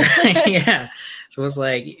 it just, yeah. So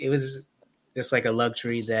it was just like a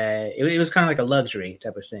luxury that, it was kind of like a luxury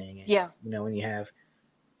type of thing. And, yeah. You know, when you have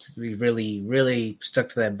to be really, really stuck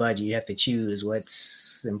to that budget, you have to choose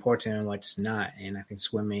what's important and what's not. And I think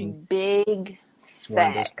swimming. Big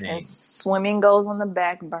facts. And swimming goes on the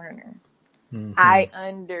back burner. Mm-hmm. I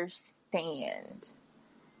understand.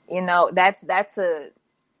 You know, that's a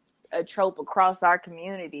trope across our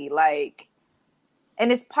community. Like,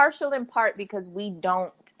 and it's partial in part because we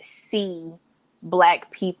don't see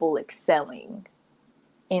Black people excelling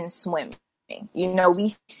in swimming. You know,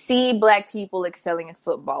 we see Black people excelling in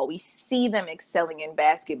football. We see them excelling in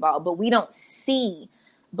basketball, but we don't see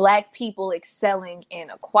Black people excelling in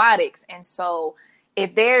aquatics. And so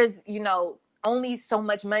if there's, you know, only so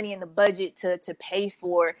much money in the budget to pay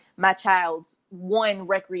for my child's one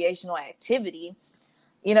recreational activity,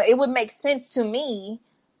 you know, it would make sense to me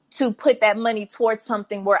to put that money towards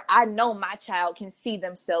something where I know my child can see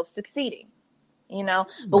themselves succeeding, you know,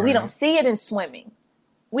 but we don't see it in swimming.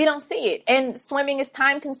 We don't see it. And swimming is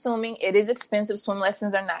time consuming. It is expensive. Swim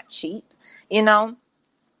lessons are not cheap, you know?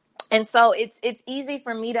 And so it's easy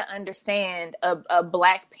for me to understand a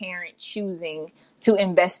Black parent choosing to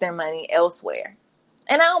invest their money elsewhere.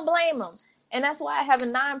 And I don't blame them. And that's why I have a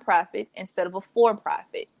nonprofit instead of a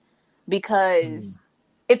for-profit, because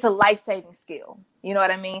it's a life-saving skill. You know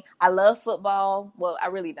what I mean? I love football. Well, I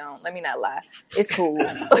really don't. Let me not lie. It's cool.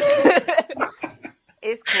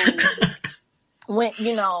 It's cool.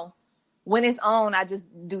 When it's on, I just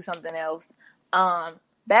do something else.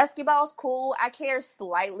 Basketball's cool. I care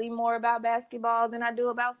slightly more about basketball than I do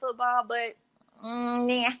about football, but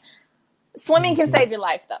yeah. Swimming can save your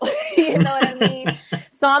life, though. You know what I mean?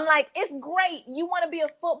 So I'm like, it's great. You want to be a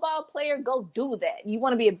football player? Go do that. You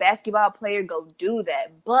want to be a basketball player? Go do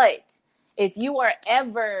that. But if you are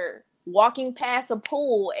ever walking past a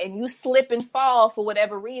pool and you slip and fall for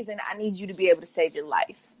whatever reason, I need you to be able to save your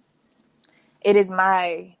life. It is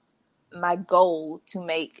my goal to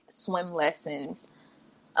make swim lessons,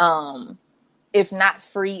 if not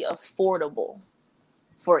free, affordable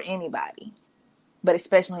for anybody, but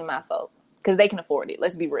especially my folk, because they can afford it.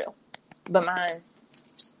 Let's be real. But mine,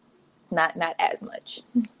 not as much.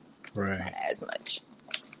 Right. Not as much.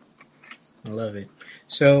 I love it.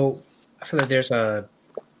 So I feel like there's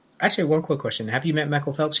actually one quick question. Have you met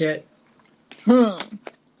Michael Phelps yet? No?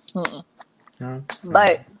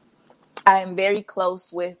 But I am very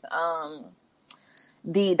close with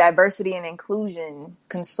the diversity and inclusion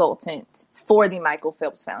consultant for the Michael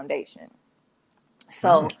Phelps Foundation.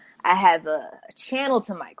 So I have a channel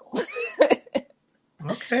to Michael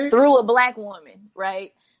okay. through a Black woman,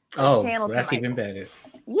 right? Oh, channel well, to that's even Michael. better.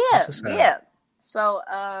 That's Yeah, what's up. yeah. So,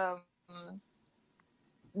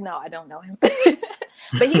 no, I don't know him,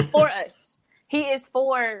 but he's for us. He is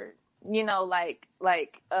for,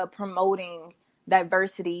 promoting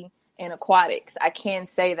diversity in aquatics. I can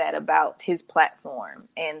say that about his platform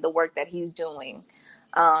and the work that he's doing.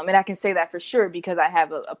 And I can say that for sure because I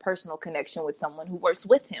have a personal connection with someone who works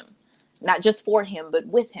with him, not just for him, but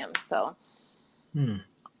with him. So,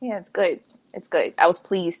 yeah, it's good. It's good. I was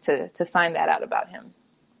pleased to find that out about him.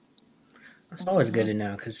 It's always good to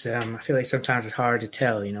know because I feel like sometimes it's hard to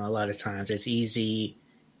tell. A lot of times it's easy.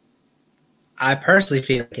 I personally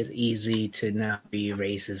feel like it's easy to not be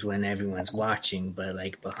racist when everyone's watching, but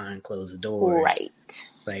like behind closed doors, right?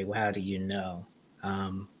 It's like, well, how do you know?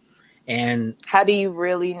 And how do you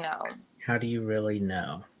really know? How do you really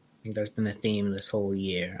know? I think that's been the theme this whole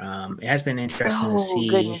year. It has been interesting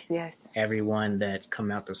to see everyone that's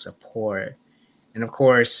come out to support. And of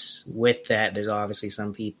course, with that, there's obviously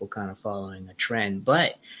some people kind of following a trend,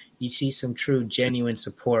 but you see some true, genuine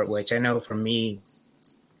support, which I know for me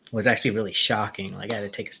was actually really shocking. Like I had to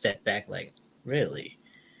take a step back, like, really?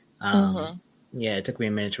 Yeah, it took me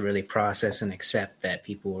a minute to really process and accept that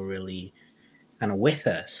people were really kind of with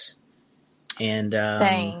us. And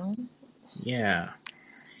same. Yeah.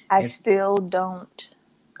 I still don't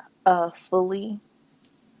fully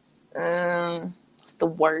what's the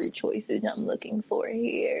word choices I'm looking for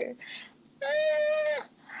here?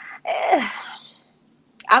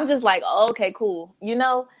 I'm just like, oh, okay, cool.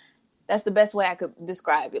 That's the best way I could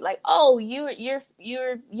describe it. Like, oh, you're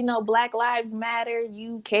Black Lives Matter.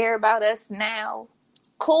 You care about us now.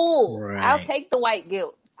 Cool. Right. I'll take the white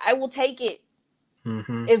guilt. I will take it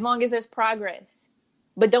as long as there's progress.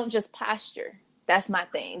 But don't just posture. That's my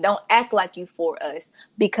thing. Don't act like you for us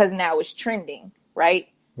because now it's trending, right?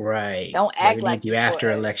 Right. Don't act like you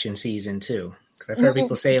after election season too. Because I've heard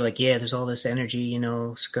people say like, yeah, there's all this energy,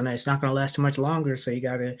 it's not gonna last too much longer. So you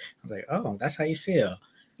gotta. I was like, oh, that's how you feel.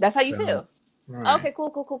 That's how you feel. Right. Okay, cool.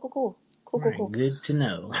 Good to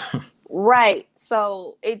know. Right.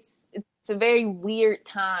 So it's a very weird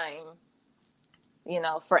time,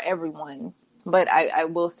 for everyone. But I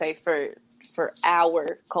will say for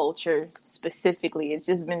our culture specifically, it's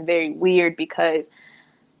just been very weird because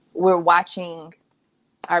we're watching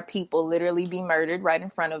our people literally be murdered right in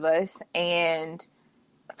front of us. And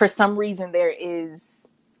for some reason, there is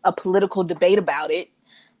a political debate about it.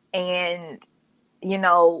 And,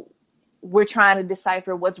 we're trying to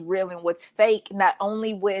decipher what's real and what's fake, not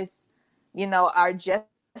only with, our justice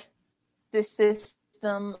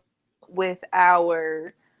system, with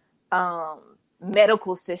our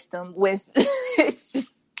medical system, with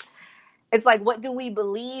it's like, what do we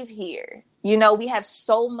believe here? We have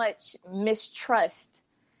so much mistrust,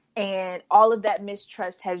 and all of that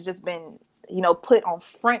mistrust has just been, put on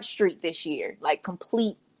Front Street this year, like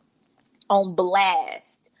complete on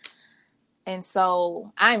blast. And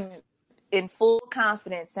so I'm in full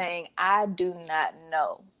confidence saying I do not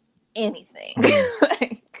know anything.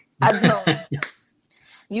 Like, I don't.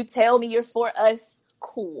 You tell me you're for us,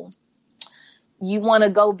 cool. You want to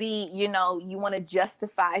go be, you want to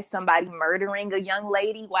justify somebody murdering a young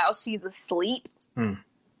lady while she's asleep?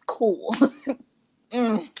 Cool.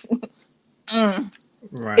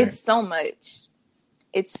 Right. It's so much.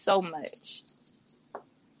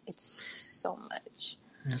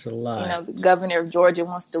 That's a lot. The governor of Georgia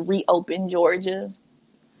wants to reopen Georgia.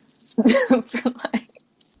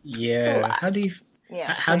 Yeah. How do you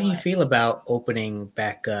feel about opening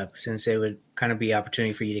back up, since it would kind of be an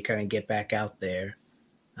opportunity for you to kind of get back out there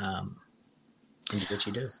and do what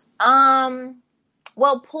you do?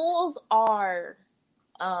 Well, pools are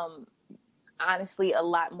honestly a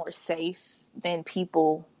lot more safe than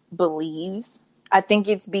people believe. I think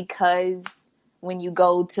it's because when you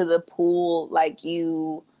go to the pool, like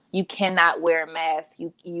you cannot wear a mask. You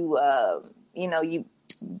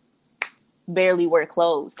barely wear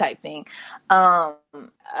clothes type thing. I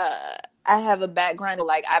have a background of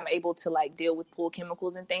like, I'm able to like deal with pool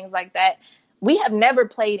chemicals and things like that. We have never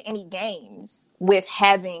played any games with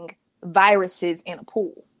having viruses in a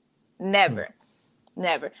pool. Never.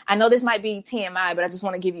 I know this might be TMI, but I just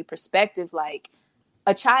want to give you perspective. Like,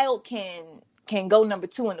 a child can go number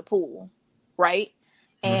 2 in the pool, right?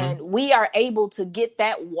 And we are able to get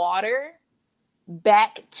that water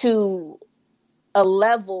back to a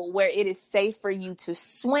level where it is safe for you to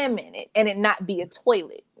swim in it and it not be a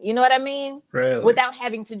toilet. You know what I mean? Really? Without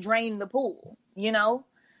having to drain the pool,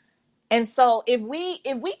 And so if we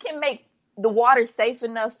can make the water safe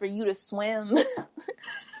enough for you to swim,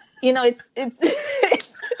 it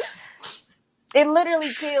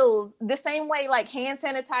literally kills the same way like hand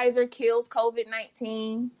sanitizer kills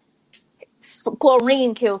COVID-19.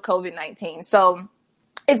 chlorine killed COVID-19. So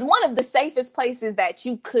it's one of the safest places that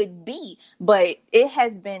you could be, but it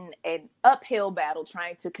has been an uphill battle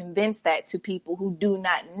trying to convince that to people who do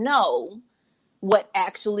not know what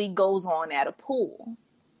actually goes on at a pool,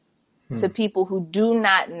 to people who do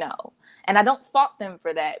not know. And I don't fault them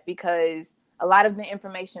for that, because a lot of the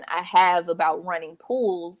information I have about running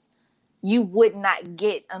pools, you would not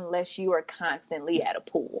get unless you are constantly at a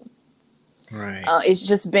pool. Right.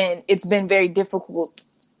 It's been very difficult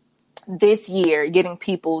this year getting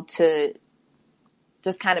people to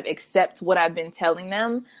just kind of accept what I've been telling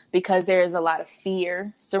them, because there is a lot of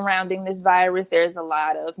fear surrounding this virus. There's a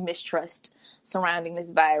lot of mistrust surrounding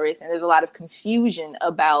this virus, and there's a lot of confusion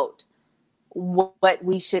about what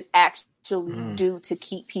we should actually do to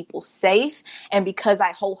keep people safe. And because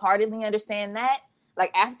I wholeheartedly understand that,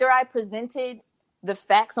 like, after I presented the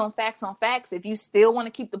facts on facts on facts, if you still want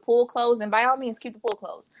to keep the pool closed, then by all means keep the pool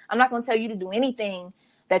closed. I'm not going to tell you to do anything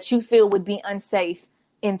that you feel would be unsafe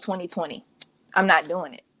in 2020. I'm not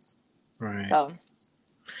doing it. Right. So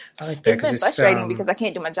I like that, it's been frustrating because I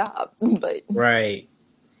can't do my job. But right.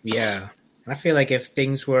 Yeah. I feel like if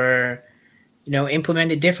things were,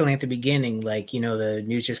 implemented differently at the beginning, like, the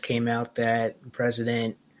news just came out that the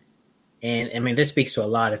president, and I mean, this speaks to a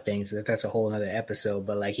lot of things. That's a whole other episode,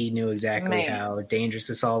 but like, he knew exactly how dangerous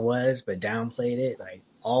this all was, but downplayed it like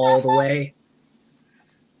all the way.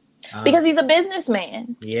 Because he's a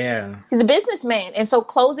businessman. Yeah. He's a businessman. And so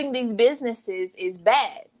closing these businesses is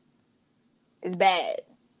bad. It's bad.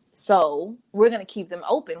 So we're going to keep them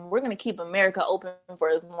open. We're going to keep America open for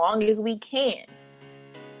as long as we can.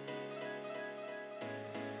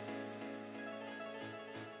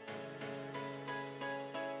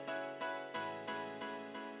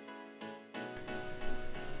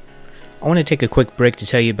 I want to take a quick break to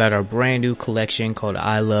tell you about our brand new collection called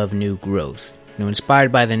I Love New Growth.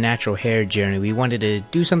 Inspired by the natural hair journey, we wanted to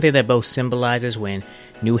do something that both symbolizes when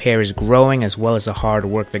new hair is growing, as well as the hard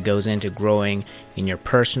work that goes into growing in your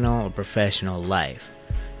personal or professional life.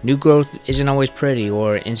 New growth isn't always pretty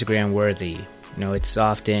or Instagram worthy. It's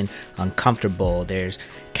often uncomfortable. There's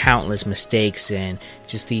countless mistakes and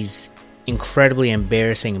just these incredibly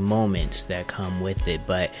embarrassing moments that come with it.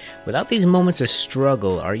 But without these moments of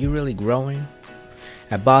struggle, are you really growing?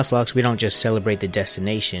 At Boss Locks, we don't just celebrate the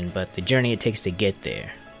destination, but the journey it takes to get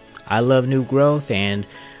there. I love new growth, and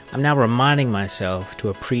I'm now reminding myself to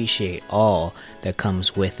appreciate all that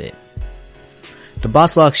comes with it. The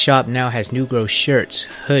Boss Locks shop now has new growth shirts,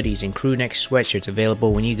 hoodies, and crew neck sweatshirts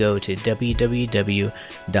available when you go to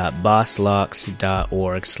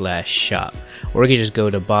www.bosslocks.org/shop. Or you can just go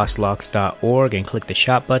to bosslocks.org and click the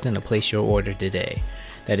shop button to place your order today.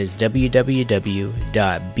 That is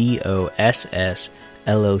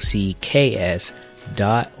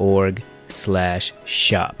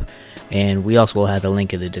www.bosslocks.org/shop. And we also will have the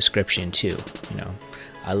link in the description too.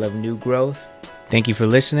 I love new growth. Thank you for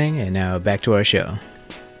listening, and now back to our show.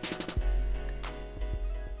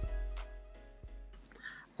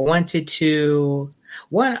 I wanted to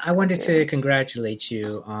congratulate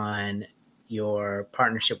you on your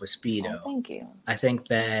partnership with Speedo. Oh, thank you. I think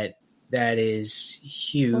that is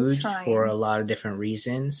huge for a lot of different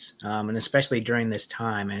reasons, and especially during this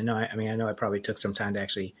time. I know it probably took some time to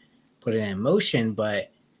actually put it in motion,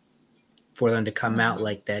 but for them to come out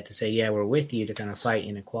like that to say, "Yeah, we're with you," to kind of fight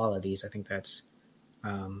inequalities, I think that's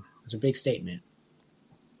a big statement.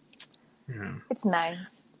 Yeah. It's nice.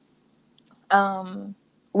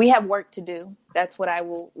 We have work to do. That's what I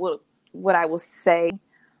will say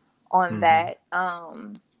on that.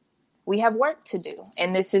 We have work to do.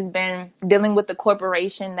 And this has been dealing with the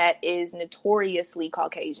corporation that is notoriously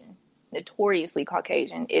Caucasian.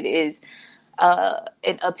 It is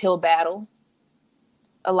an uphill battle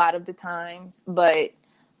a lot of the times. But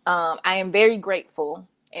I am very grateful.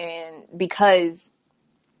 And because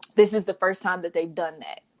this is the first time that they've done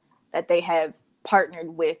that they have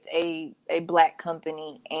partnered with a Black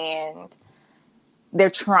company, and they're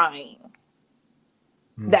trying.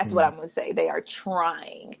 That's what I'm going to say. They are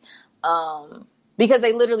trying. Because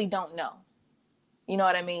they literally don't know. You know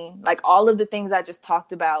what I mean? Like, all of the things I just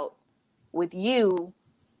talked about with you,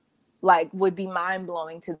 like, would be mind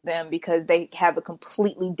blowing to them because they have a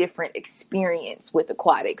completely different experience with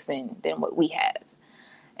aquatics than what we have.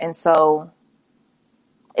 And so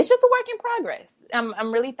it's just a work in progress.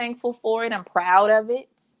 I'm really thankful for it. I'm proud of it.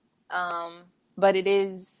 But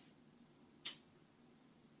it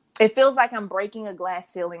feels like I'm breaking a glass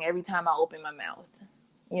ceiling every time I open my mouth.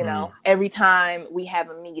 Every time we have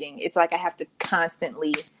a meeting, it's like I have to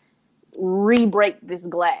constantly re-break this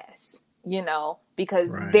glass,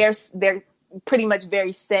 because pretty much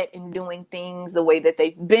very set in doing things the way that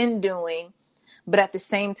they've been doing. But at the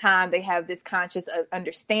same time, they have this conscious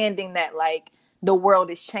understanding that like the world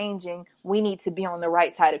is changing. We need to be on the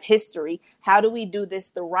right side of history. How do we do this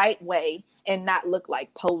the right way and not look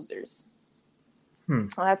like posers? Well,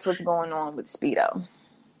 that's what's going on with Speedo.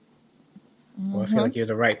 Well, I feel like you're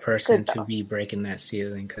the right person to be breaking that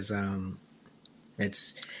ceiling, because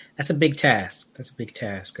that's a big task. That's a big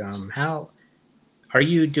task. How are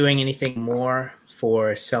you doing anything more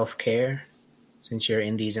for self-care since you're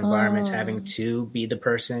in these environments, having to be the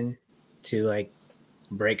person to like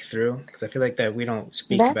break through? Because I feel like that we don't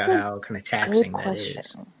speak about how kind of taxing that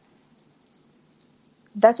is.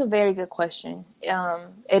 That's a very good question.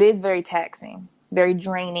 It is very taxing, very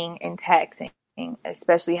draining and taxing,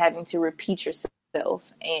 especially having to repeat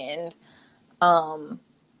yourself. And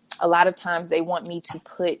a lot of times they want me to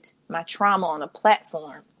put my trauma on a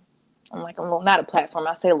platform. I'm like, well, not a platform.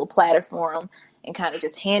 I say a little platter for them and kind of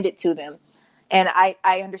just hand it to them. And I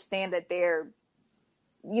understand that they're,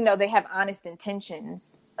 you know, they have honest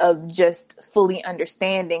intentions of just fully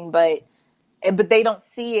understanding, but they don't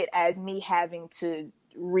see it as me having to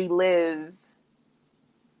relive,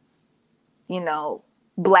 you know,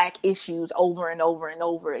 Black issues over and over and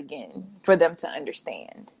over again for them to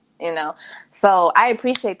understand, you know? So I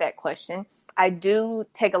appreciate that question. I do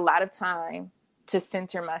take a lot of time to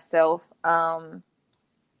center myself. I'm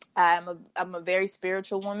a very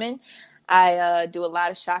spiritual woman. I do a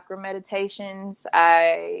lot of chakra meditations.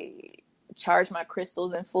 I charge my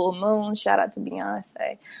crystals in full moon. Shout out to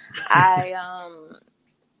Beyonce.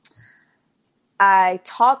 I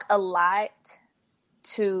talk a lot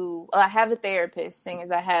I have a therapist, seeing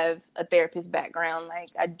as I have a therapist background. Like,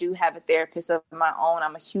 I do have a therapist of my own.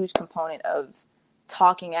 I'm a huge component of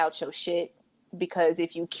talking out your shit, because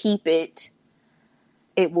if you keep it,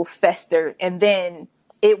 it will fester. And then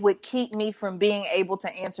it would keep me from being able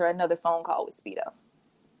to answer another phone call with Speedo.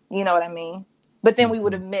 You know what I mean? But then we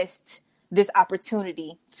would have missed this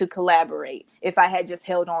opportunity to collaborate if I had just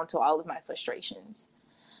held on to all of my frustrations.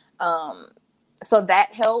 So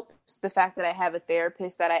that helps. The fact that I have a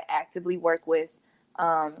therapist that I actively work with.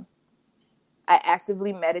 I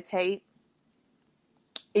actively meditate,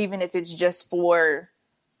 even if it's just for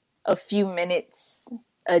a few minutes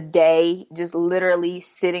a day, just literally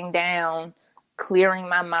sitting down, clearing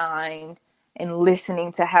my mind, and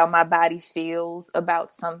listening to how my body feels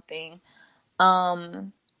about something.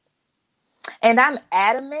 And I'm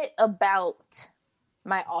adamant about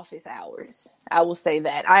my office hours. I will say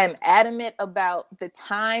that. I am adamant about the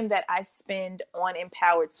time that I spend on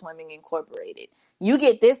Empowered Swimming Incorporated. You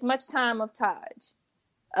get this much time of Taj.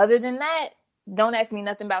 Other than that, don't ask me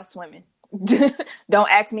nothing about swimming.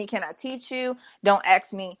 Don't ask me, can I teach you? Don't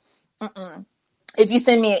ask me. If you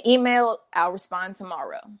send me an email, I'll respond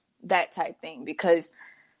tomorrow. That type thing. Because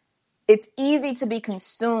it's easy to be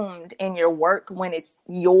consumed in your work when it's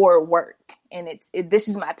your work. And this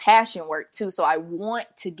is my passion work too. So I want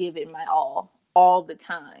to give it my all the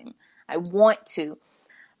time. I want to.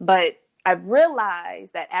 But I've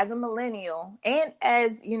realized that as a millennial and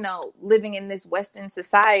as, you know, living in this Western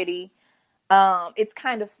society, it's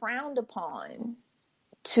kind of frowned upon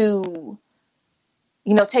to,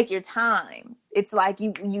 you know, take your time. It's like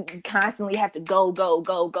you constantly have to go.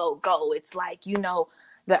 It's like, you know,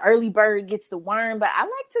 the early bird gets the worm, but I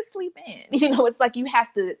like to sleep in. You know, it's like you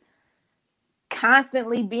have to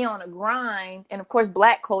constantly be on a grind. And of course,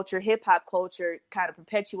 Black culture, hip hop culture kind of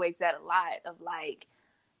perpetuates that a lot of, like,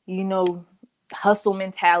 you know, hustle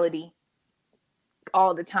mentality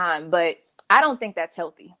all the time. But I don't think that's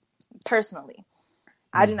healthy. Personally,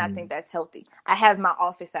 I do not think that's healthy. I have my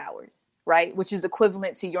office hours, right? Which is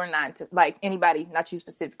equivalent to your 9 to, like, anybody, not you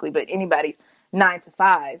specifically, but anybody's 9 to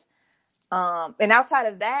 5. And outside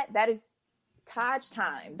of that, that is Taj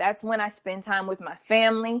time. That's when I spend time with my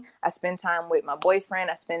family. I spend time with my boyfriend.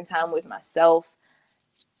 I spend time with myself.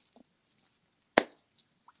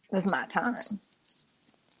 That's my time.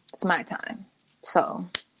 It's my time. So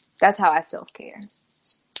that's how I self-care.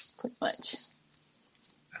 Pretty much.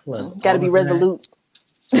 Got to be resolute.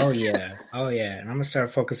 Oh yeah. And I'm gonna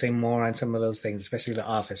start focusing more on some of those things, especially the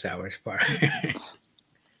office hours part.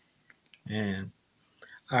 Man.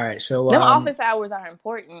 All right, so them office hours are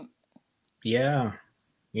important. Yeah,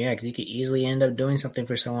 because you could easily end up doing something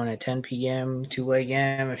for someone at 10 p.m., 2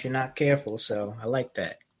 a.m. if you're not careful. So I like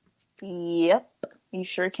that. Yep, you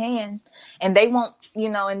sure can. And they won't, you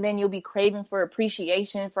know, and then you'll be craving for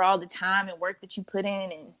appreciation for all the time and work that you put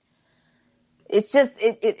in, and it's just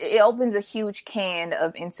it opens a huge can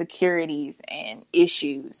of insecurities and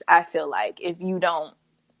issues. I feel like if you don't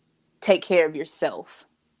take care of yourself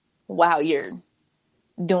while you're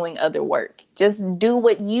doing other work. Just do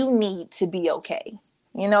what you need to be okay.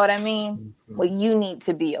 You know what I mean? Mhm. What you need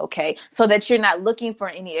to be okay, so that you're not looking for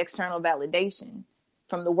any external validation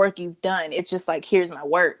from the work you've done. It's just like, here's my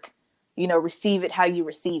work. You know, receive it how you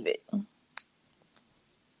receive it. I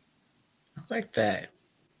like that.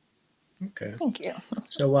 Okay. Thank you.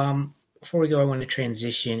 So, before we go, I want to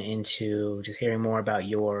transition into just hearing more about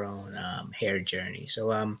your own hair journey.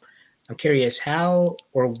 So, I'm curious, how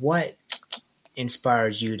or what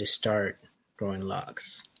inspires you to start growing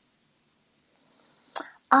locks?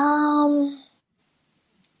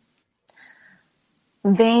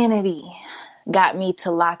 Vanity got me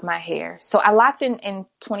to lock my hair. So I locked in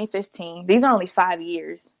 2015. These are only 5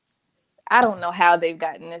 years. I don't know how they've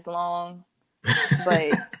gotten this long,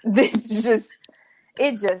 but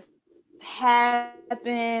it just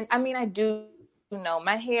happened. I mean, I do know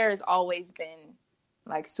my hair has always been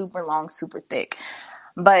like super long, super thick.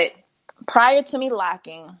 But prior to me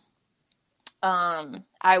locking,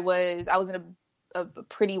 I was in a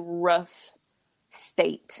pretty rough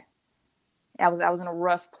state. I was in a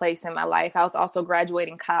rough place in my life. I was also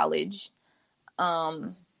graduating college.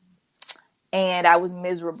 And I was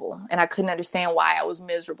miserable, and I couldn't understand why I was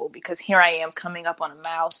miserable, because here I am coming up on a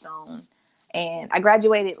milestone, and I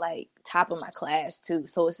graduated like top of my class too.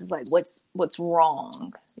 So it's just like, what's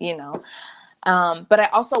wrong, you know? But I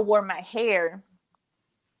also wore my hair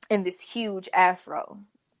in this huge afro.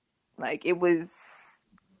 Like, it was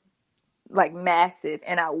like massive,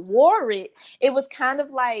 and I wore it. It was kind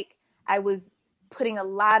of like I was putting a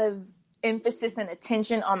lot of emphasis and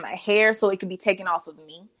attention on my hair so it could be taken off of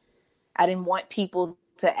me. I didn't want people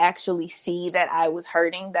to actually see that I was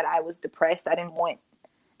hurting, that I was depressed. I didn't want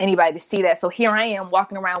anybody to see that. So here I am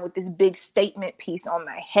walking around with this big statement piece on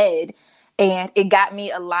my head, and it got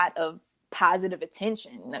me a lot of positive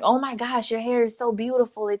attention. Like, oh my gosh, your hair is so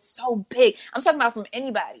beautiful. It's so big. I'm talking about from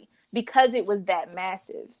anybody, because it was that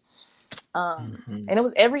massive. And it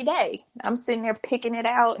was every day. I'm sitting there picking it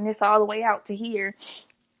out, and it's all the way out to here.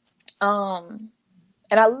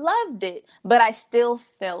 And I loved it, but I still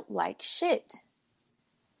felt like shit.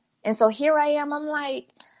 And so here I am. I'm like,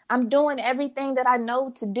 I'm doing everything that I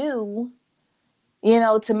know to do, you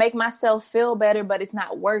know, to make myself feel better, but it's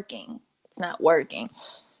not working. It's not working.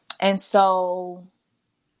 And so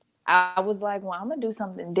I was like, well, I'm going to do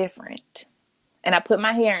something different. And I put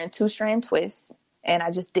my hair in 2-strand twists, and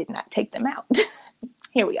I just did not take them out.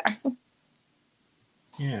 Here we are.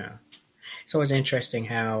 Yeah. It's always interesting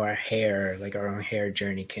how our hair, like our own hair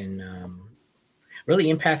journey, can really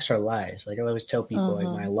impacts our lives. Like I always tell people, like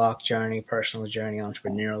my lock journey, personal journey,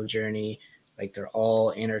 entrepreneurial journey, like they're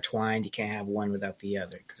all intertwined. You can't have one without the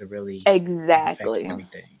other, because it really affects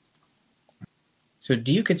everything. So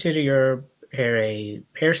do you consider your hair a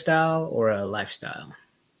hairstyle or a lifestyle?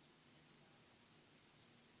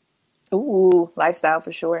 Ooh, lifestyle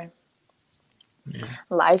for sure. Yeah.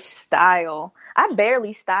 Lifestyle. I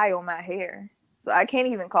barely style my hair, so I can't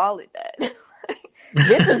even call it that.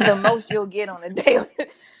 This is the most you'll get on a daily.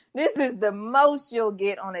 This is the most you'll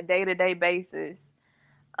get on a day-to-day basis.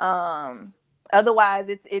 Otherwise,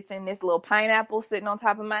 it's in this little pineapple sitting on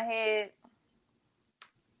top of my head.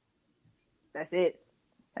 That's it.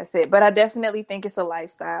 But I definitely think it's a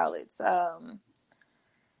lifestyle.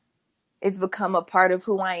 It's become a part of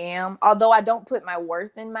who I am. Although I don't put my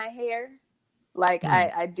worth in my hair. Like,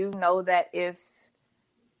 I do know that if,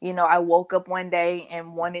 you know, I woke up one day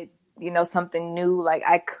and wanted, you know, something new, like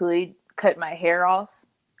I could cut my hair off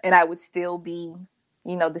and I would still be,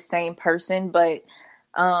 you know, the same person. But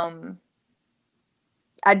I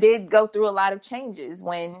did go through a lot of changes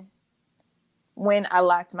when I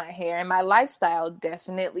locked my hair, and my lifestyle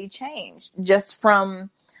definitely changed just from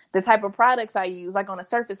the type of products I use, like on a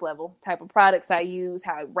surface level type of products I use,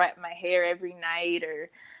 how I wrap my hair every night, or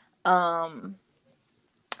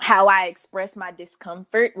how I express my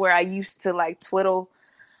discomfort, where I used to like twiddle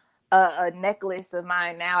a necklace of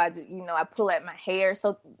mine. Now I pull at my hair.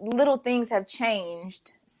 So little things have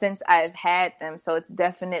changed since I've had them. So it's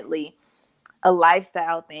definitely a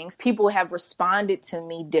lifestyle thing. People have responded to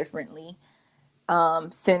me differently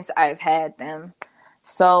since I've had them.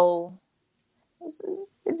 So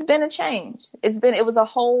it's been a change. It's been a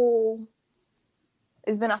whole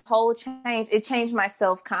change. It changed my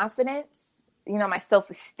self-confidence, you know, my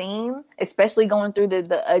self-esteem, especially going through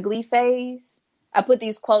the ugly phase. I put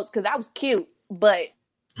these quotes because I was cute, but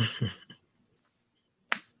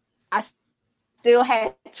I still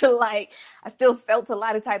had to I still felt a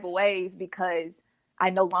lot of type of ways because I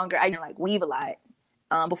didn't like weave a lot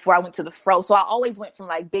before I went to the fro. So I always went from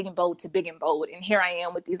like big and bold to big and bold. And here I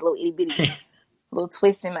am with these little itty bitty little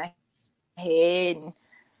twists in my head and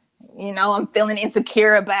You know, I'm feeling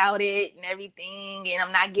insecure about it and everything, and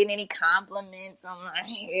I'm not getting any compliments on my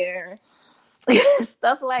hair.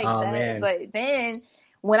 Stuff like that. Man. But then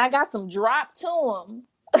when I got some drop to them,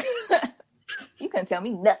 you couldn't tell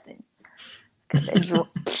me nothing. Couldn't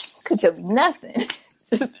tell me nothing.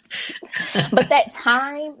 But that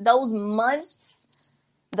time, those months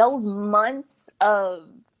of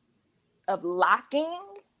locking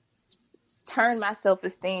turned my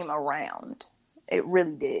self-esteem around. It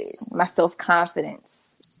really did. My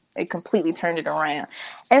self-confidence, it completely turned it around.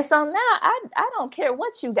 And so now I don't care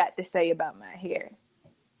what you got to say about my hair.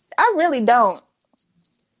 I really don't.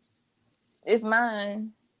 It's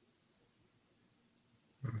mine.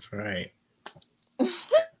 That's right.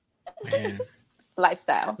 Man.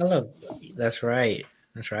 Lifestyle. That's right.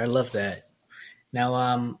 I love that. Now,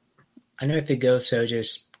 I know I have to go, so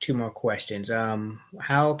just 2 more questions.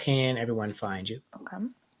 How can everyone find you? Okay.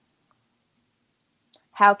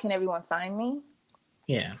 How can everyone find me?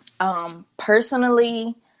 Yeah.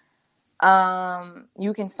 Personally,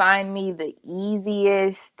 you can find me the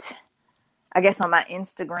easiest, I guess, on my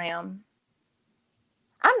Instagram.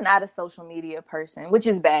 I'm not a social media person, which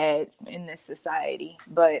is bad in this society.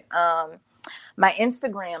 But my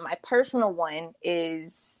Instagram, my personal one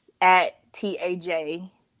is at TAJYOMARI,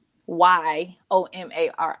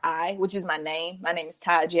 which is my name. My name is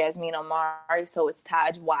Taj Yasmin Omari, so it's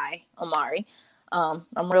Taj Y Omari. I'm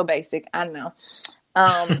real basic, I know.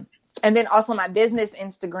 And then also my business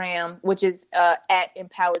Instagram, which is at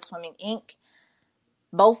Empowered Swimming Inc.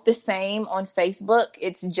 Both the same on Facebook.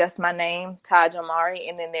 It's just my name, Taj Omari,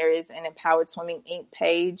 and then there is an Empowered Swimming Inc.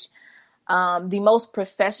 page. The most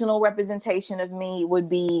professional representation of me would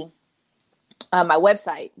be my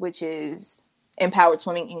website, which is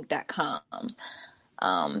empoweredswimminginc.com,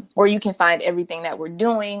 where you can find everything that we're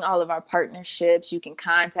doing, all of our partnerships. You can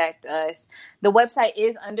contact us. The website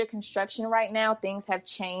is under construction right now. Things have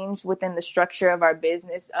changed within the structure of our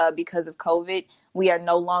business because of COVID. We are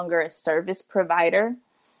no longer a service provider,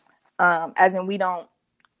 as in we don't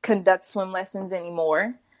conduct swim lessons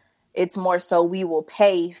anymore. It's more so we will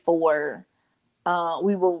pay for,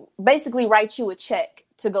 we will basically write you a check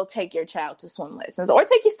to go take your child to swim lessons or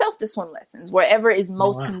take yourself to swim lessons, wherever is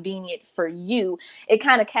most convenient for you. It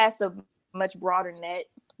kind of casts a much broader net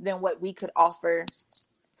than what we could offer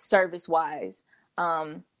service wise.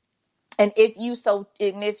 And if you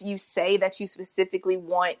say that you specifically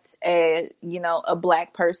want a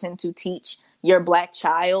Black person to teach your Black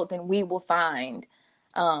child, then we will find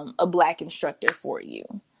a Black instructor for you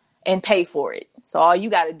and pay for it. So all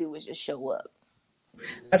you got to do is just show up.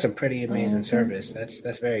 That's a pretty amazing service.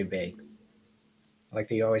 That's very big. I like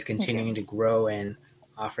that you're always continuing to grow and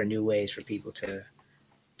offer new ways for people to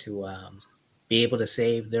be able to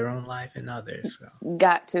save their own life and others. So.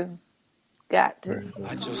 Got to. I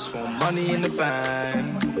just want money in the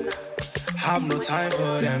bank. Have no time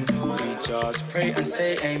for them. We just pray and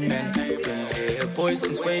say amen. Been here, boys,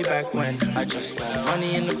 since way back when. I just want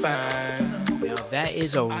money in the bank. Now that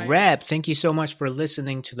is a wrap. Thank you so much for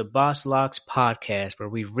listening to the Boss Locks podcast, where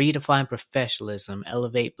we redefine professionalism,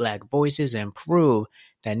 elevate Black voices, and prove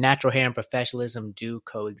that natural hair and professionalism do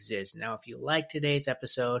coexist. Now, if you like today's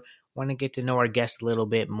episode, want to get to know our guest a little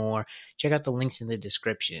bit more, check out the links in the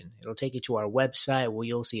description. It'll take you to our website where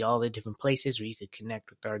you'll see all the different places where you could connect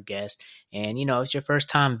with our guest. And, if it's your first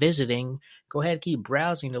time visiting, go ahead and keep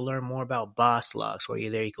browsing to learn more about Boss Locks. While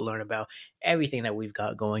you're there, you can learn about everything that we've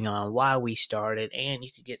got going on, why we started, and you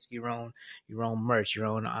could get your own merch, your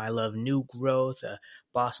own I Love New Growth, a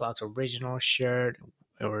Boss Locks original shirt,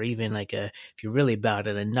 or even if you're really about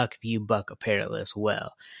it, a Nuck View Buck apparel as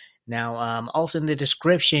well. Now, also in the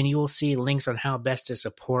description, you will see links on how best to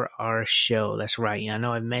support our show. That's right. I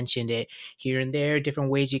know I've mentioned it here and there,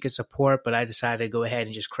 different ways you can support, but I decided to go ahead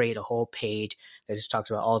and just create a whole page that just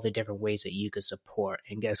talks about all the different ways that you could support.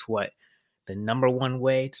 And guess what? The number one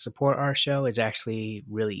way to support our show is actually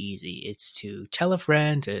really easy. It's to tell a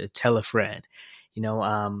friend to tell a friend.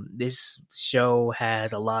 This show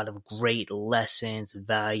has a lot of great lessons,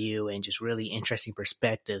 value, and just really interesting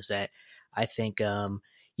perspectives that I think,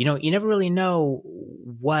 you never really know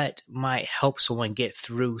what might help someone get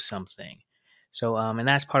through something. So, and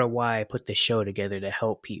that's part of why I put this show together, to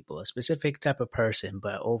help people, a specific type of person.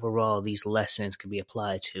 But overall, these lessons can be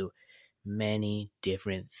applied to many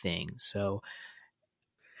different things. So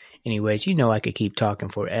anyways, I could keep talking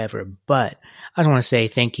forever, but I just want to say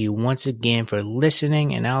thank you once again for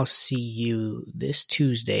listening, and I'll see you this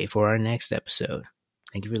Tuesday for our next episode.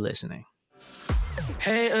 Thank you for listening.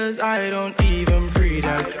 Haters, I don't even breathe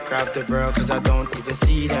them. Grab the bro, cause I don't even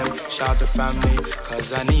see them. Shout the family,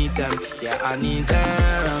 cause I need them. Yeah, I need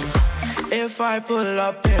them. If I pull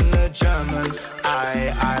up in the German,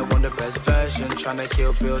 I want the best version. Tryna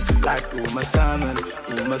kill bills like Uma Thurman.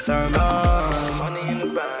 Money in the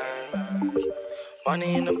bank,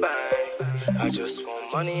 money in the bank. I just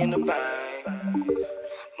want money in the bank,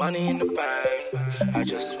 money in the bank. I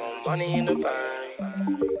just want money in the bank,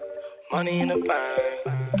 money in the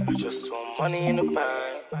bank. I just want money in the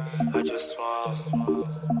bank. I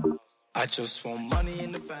just want money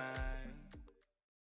in the bank.